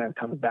manuscripts and kind of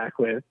comes back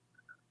with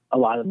a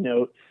lot of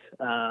notes.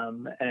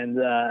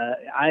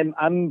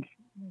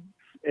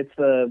 It's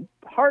the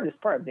hardest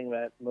part, I think,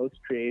 about most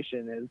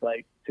creation is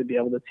like to be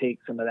able to take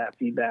some of that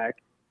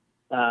feedback.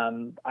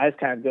 I just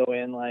kind of go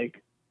in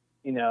like,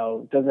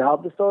 does it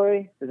help the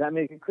story? Does that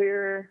make it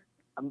clearer?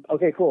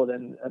 Okay, cool.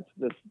 Then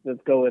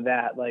let's go with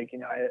that. Like,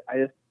 I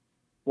just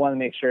want to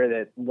make sure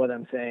that what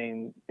I'm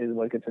saying is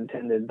what gets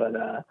intended. But,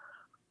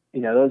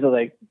 those are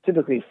like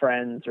typically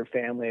friends or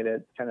family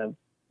that kind of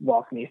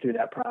walk me through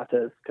that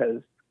process,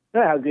 because no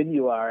matter how good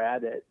you are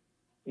at it,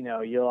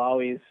 you'll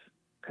always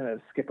kind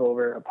of skip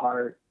over a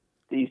part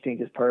that you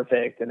think is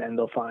perfect, and then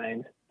they'll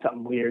find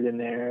something weird in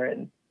there,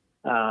 and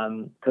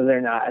because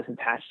they're not as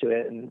attached to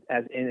it and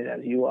as in it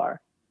as you are.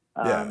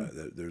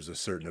 There's a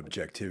certain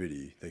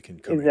objectivity that can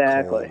come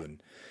exactly. in cold,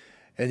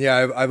 and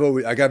yeah,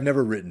 I've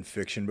never written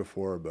fiction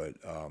before, but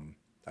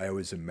I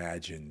always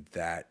imagined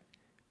that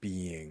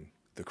being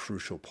the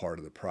crucial part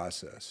of the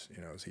process,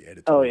 is the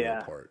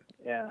editorial part.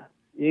 Yeah,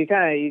 you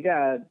got.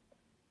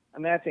 I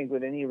mean, I think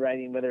with any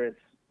writing, whether it's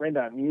writing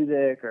about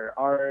music or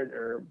art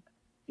or,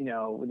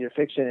 with your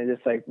fiction, it's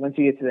just like once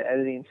you get to the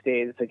editing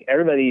stage, it's like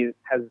everybody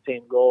has the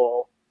same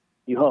goal,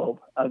 you hope,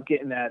 of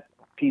getting that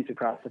piece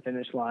across the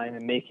finish line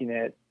and making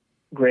it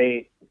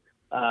great,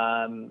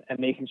 and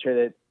making sure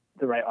that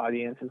the right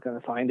audience is going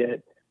to find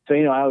it. So,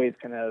 I always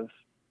kind of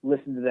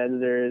listen to the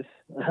editors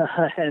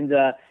and,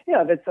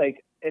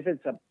 if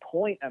it's a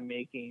point I'm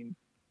making,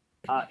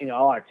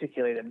 I'll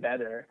articulate it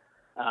better,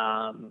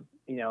 and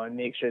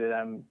make sure that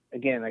I'm,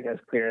 again, like as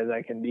clear as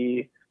I can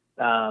be.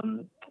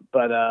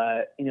 But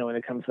when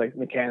it comes to like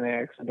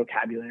mechanics and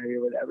vocabulary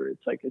or whatever,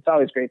 it's like, it's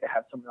always great to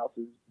have someone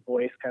else's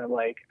voice kind of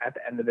like at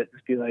the end of it,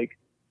 just be like,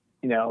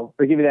 or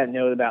give you that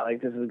note about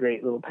like, this is a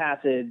great little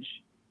passage.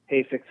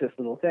 Hey, fix this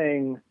little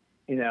thing.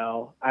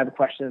 I have a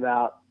question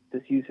about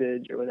this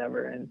usage or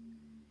whatever. And,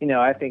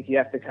 I think you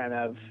have to kind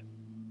of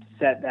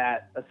set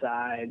that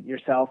aside,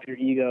 yourself, your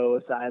ego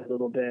aside a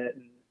little bit,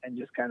 and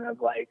just kind of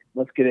like,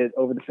 let's get it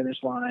over the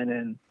finish line.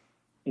 And,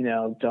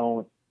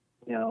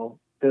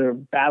 there are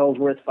battles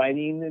worth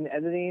fighting in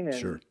editing, and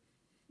sure.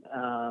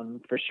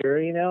 For sure,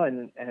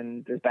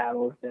 and there's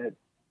battles that,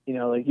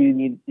 like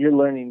you're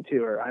learning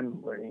too, or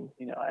I'm learning,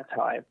 that's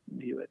how I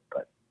view it.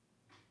 But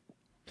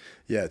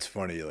yeah, it's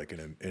funny, like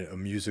a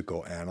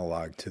musical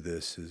analog to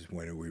this is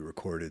when we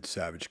recorded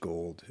Savage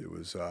Gold. It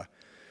was,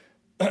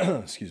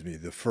 excuse me,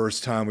 the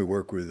first time we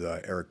worked with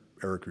Eric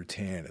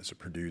Rutan as a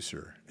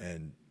producer,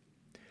 and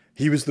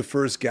he was the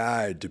first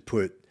guy to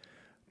put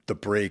the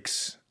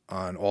brakes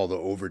on all the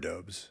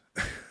overdubs.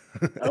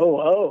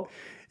 Oh,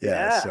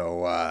 yeah.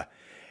 So,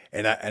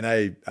 and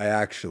I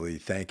actually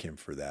thank him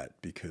for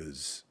that,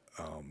 because,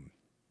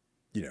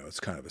 it's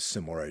kind of a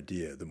similar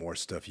idea. The more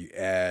stuff you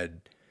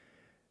add,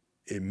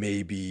 it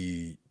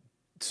maybe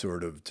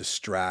sort of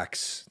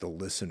distracts the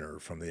listener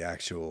from the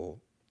actual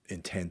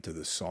intent of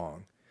the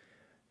song.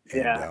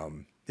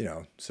 And,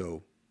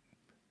 so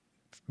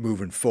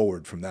moving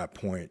forward from that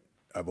point,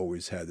 I've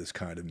always had this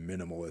kind of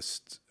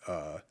minimalist,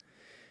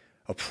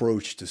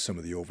 approach to some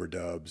of the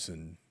overdubs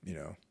and,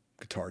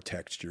 guitar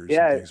textures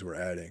and things we're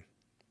adding.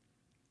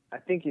 I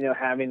think,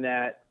 having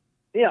that,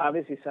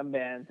 obviously some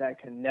bands that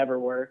can never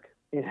work,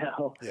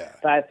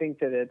 but I think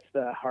that it's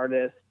the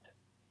hardest,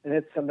 and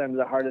it's sometimes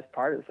the hardest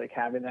part is like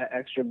having that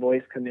extra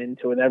voice come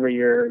into whatever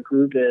your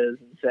group is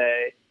and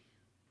say,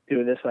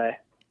 do it this way,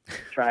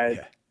 try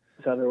it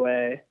this other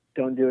way,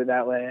 don't do it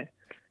that way,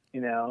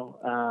 and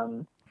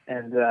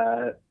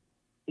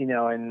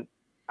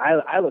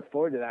I look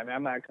forward to that. I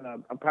mean,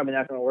 I'm probably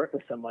not gonna work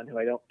with someone who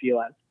I don't feel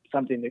has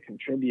something to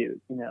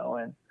contribute,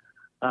 and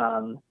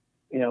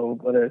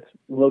whether it's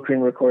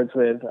Locrian records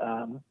with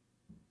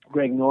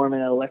Greg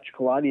Norman at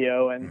Electrical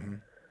Audio,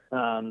 and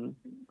the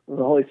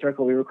Holy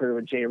Circle we recorded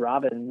with Jay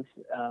Robbins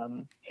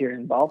here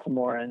in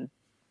Baltimore, and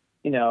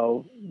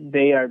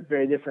they are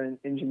very different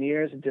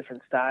engineers and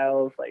different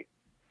styles, like,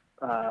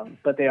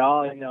 but they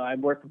all, I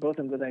worked with both of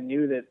them because I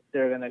knew that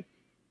they're gonna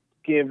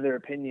give their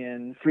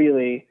opinion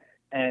freely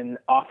and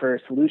offer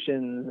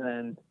solutions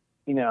and,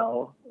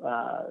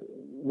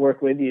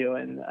 work with you.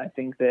 And I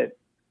think that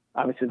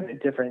obviously they're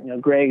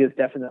different. Greg is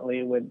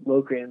definitely with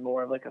Locrian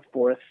more of like a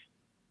fourth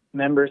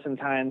member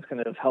sometimes,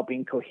 kind of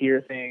helping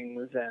cohere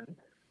things and,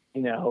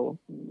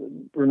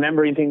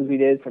 remembering things we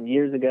did from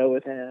years ago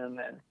with him.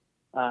 And,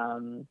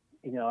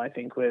 I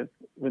think with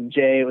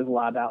Jay, it was a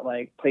lot about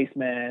like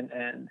placement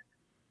and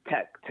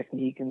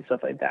technique and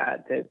stuff like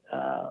that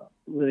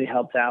really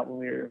helped out when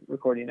we were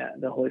recording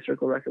the Holy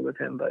Circle record with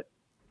him. But,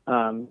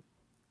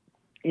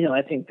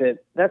 I think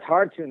that's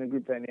hard too in a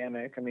group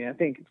dynamic. I mean, I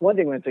think it's one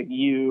thing when it's like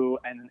you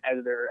and an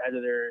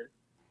editor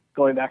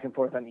going back and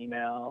forth on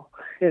email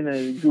in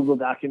a Google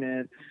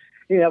document,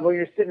 when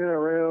you're sitting in a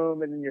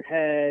room and in your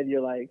head,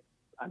 you're like,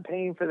 I'm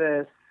paying for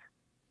this,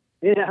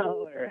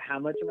 or how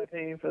much am I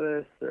paying for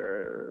this,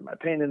 or am I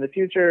paying in the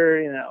future,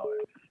 or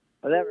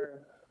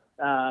whatever.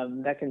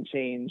 That can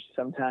change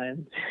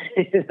sometimes,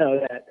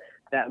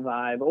 that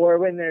vibe. Or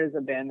when there's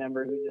a band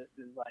member who just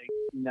is like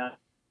not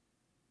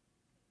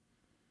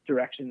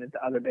direction that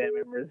the other band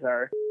members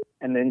are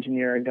and the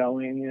engineer are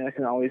going, it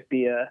can always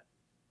be a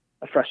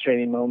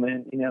frustrating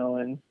moment,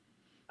 and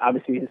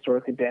obviously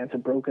historically bands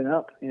have broken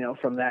up,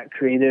 from that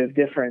creative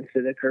difference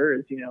that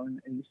occurs, in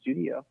the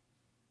studio.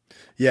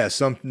 Yeah.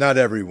 Not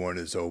everyone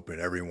is open.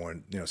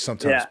 Everyone,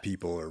 sometimes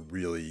people are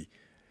really,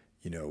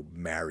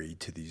 married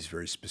to these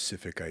very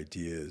specific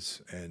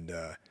ideas, and,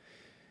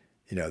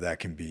 that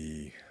can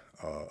be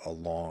a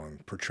long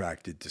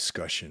protracted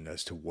discussion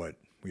as to what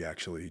we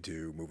actually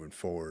do moving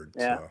forward.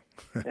 Yeah.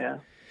 So. Yeah.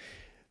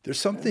 There's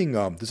something,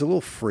 there's a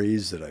little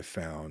phrase that I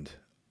found,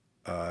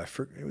 I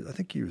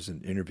think it was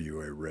an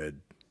interview I read,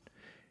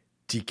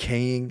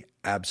 decaying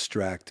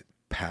abstract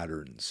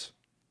patterns.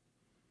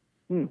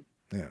 Yeah.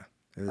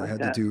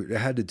 It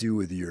had to do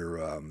with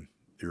your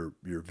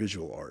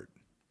visual art.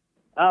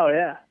 Oh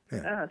yeah.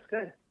 Yeah, that's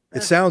good. Yeah.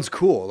 It sounds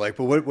cool. Like,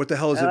 but what the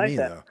hell does it mean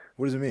though?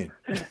 What does it mean?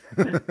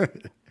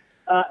 It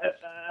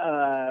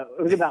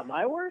was about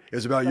my work? It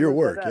was about your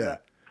work. Yeah.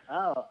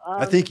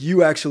 I think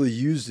you actually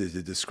used it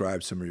to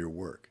describe some of your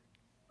work.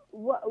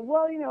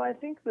 Well, I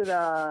think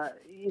that,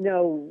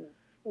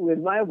 with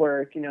my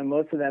work,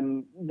 most of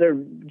them, they're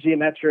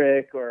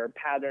geometric or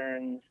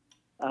patterns,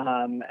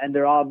 and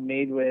they're all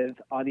made with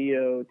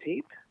audio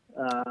tape.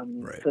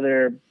 Right. So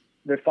they're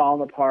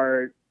falling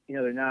apart,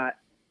 they're not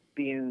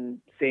being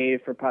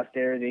saved for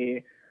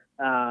posterity.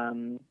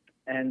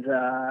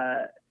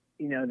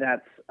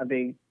 That's a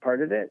big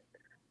part of it.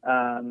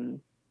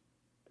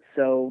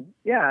 So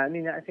yeah, I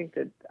mean, I think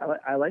that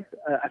I like,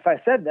 if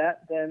I said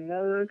that, then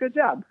good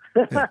job.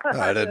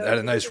 Had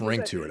a nice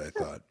ring to it, I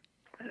thought.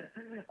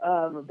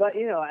 But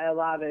a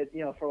lot of it,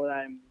 for what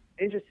I'm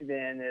interested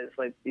in is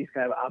like these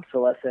kind of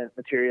obsolescent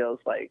materials,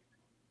 like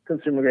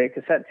consumer grade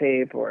cassette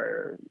tape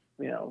or,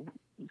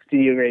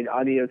 studio grade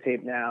audio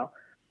tape now,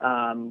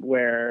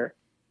 where,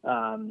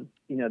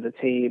 the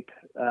tape,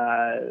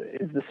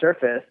 is the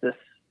surface. This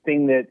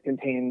thing that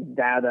contains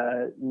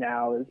data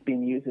now is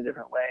being used a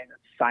different way, and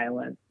it's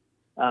silent,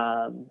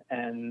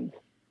 and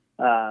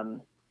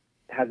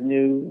has the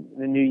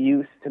new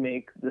use to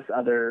make this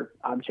other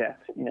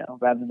object,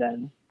 rather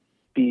than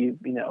be,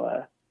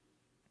 a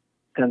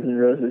Guns N'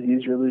 Roses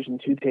Use Your Illusion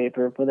 2 tape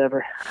or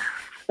whatever.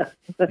 I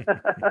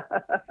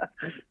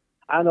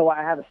don't know why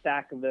I have a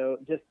stack of those,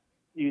 just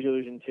Use Your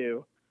Illusion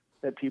 2,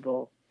 that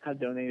people have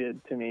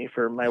donated to me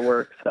for my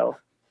work. So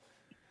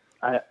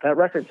that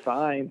record's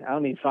fine. I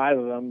don't need 5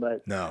 of them,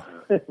 but no,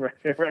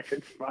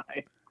 record's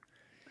fine.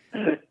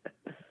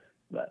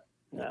 But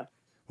no.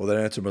 Well, that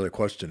answered my other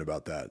question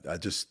about that.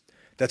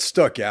 That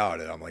stuck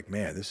out, and I'm like,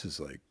 man, this is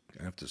like,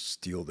 I have to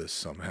steal this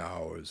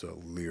somehow as a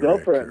lyric. Go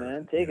for it,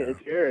 man. Take it.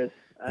 It's yours.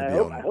 I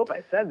hope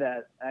I said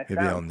that. Maybe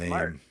I'll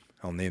name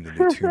the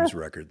new Tunes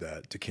record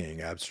that,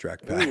 Decaying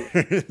Abstract Pattern.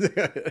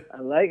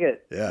 I like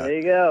it. Yeah. There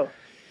you go.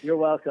 You're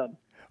welcome.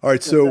 All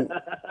right, so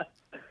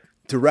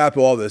to wrap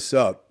all this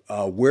up,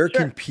 where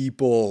can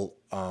people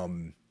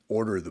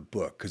order the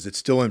book? Because it's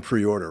still in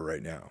pre-order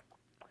right now.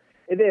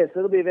 It is.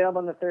 It'll be available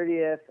on the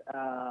 30th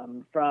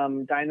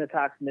from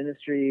Dynatox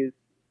Ministries.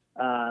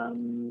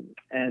 And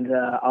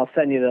I'll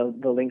send you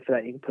the link for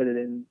that. You can put it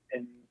in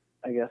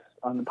I guess,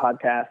 on the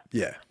podcast.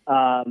 Yeah.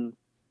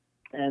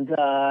 And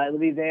it'll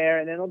be there,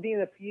 and then it'll be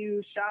in a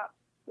few shops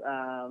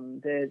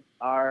that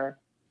are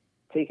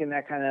taking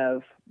that kind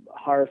of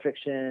horror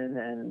fiction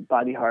and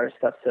body horror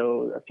stuff.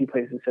 So a few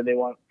places said they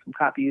want some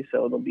copies,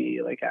 so it'll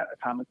be like at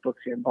Comic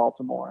Books here in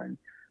Baltimore, and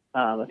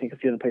I think a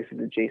few of the places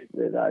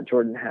that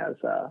Jordan has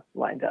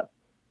lined up.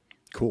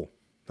 Cool.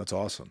 That's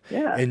awesome.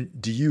 Yeah.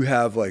 And do you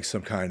have like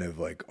some kind of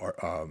like,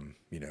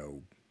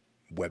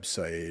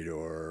 website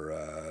or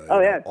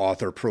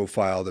author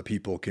profile that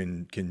people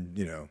can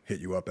hit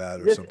you up at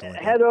or just something like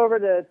that? Head over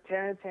to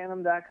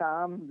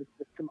terencehannum.com.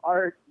 There's some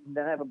art, and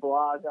then I have a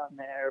blog on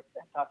there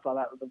that talks all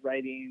that with the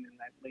writing,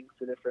 and I have links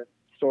to different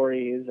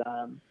stories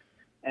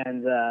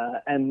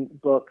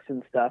and books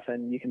and stuff.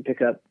 And you can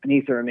pick up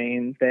Beneath the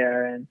Remains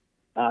there, and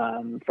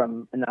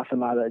from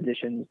Anathemata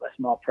Editions, a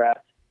small press,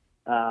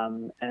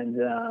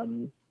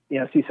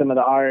 see some of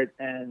the art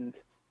and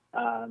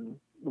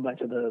a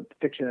bunch of the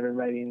fiction I've been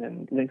writing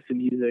and links to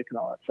music and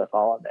all that stuff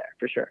all on there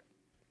for sure.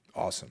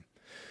 Awesome.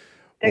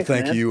 Thanks,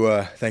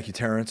 well, thank you,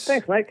 Terence.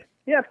 Thanks, Mike.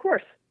 Yeah, of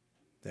course.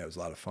 Yeah, it was a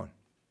lot of fun.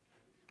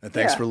 And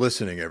thanks for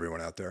listening,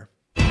 everyone out there.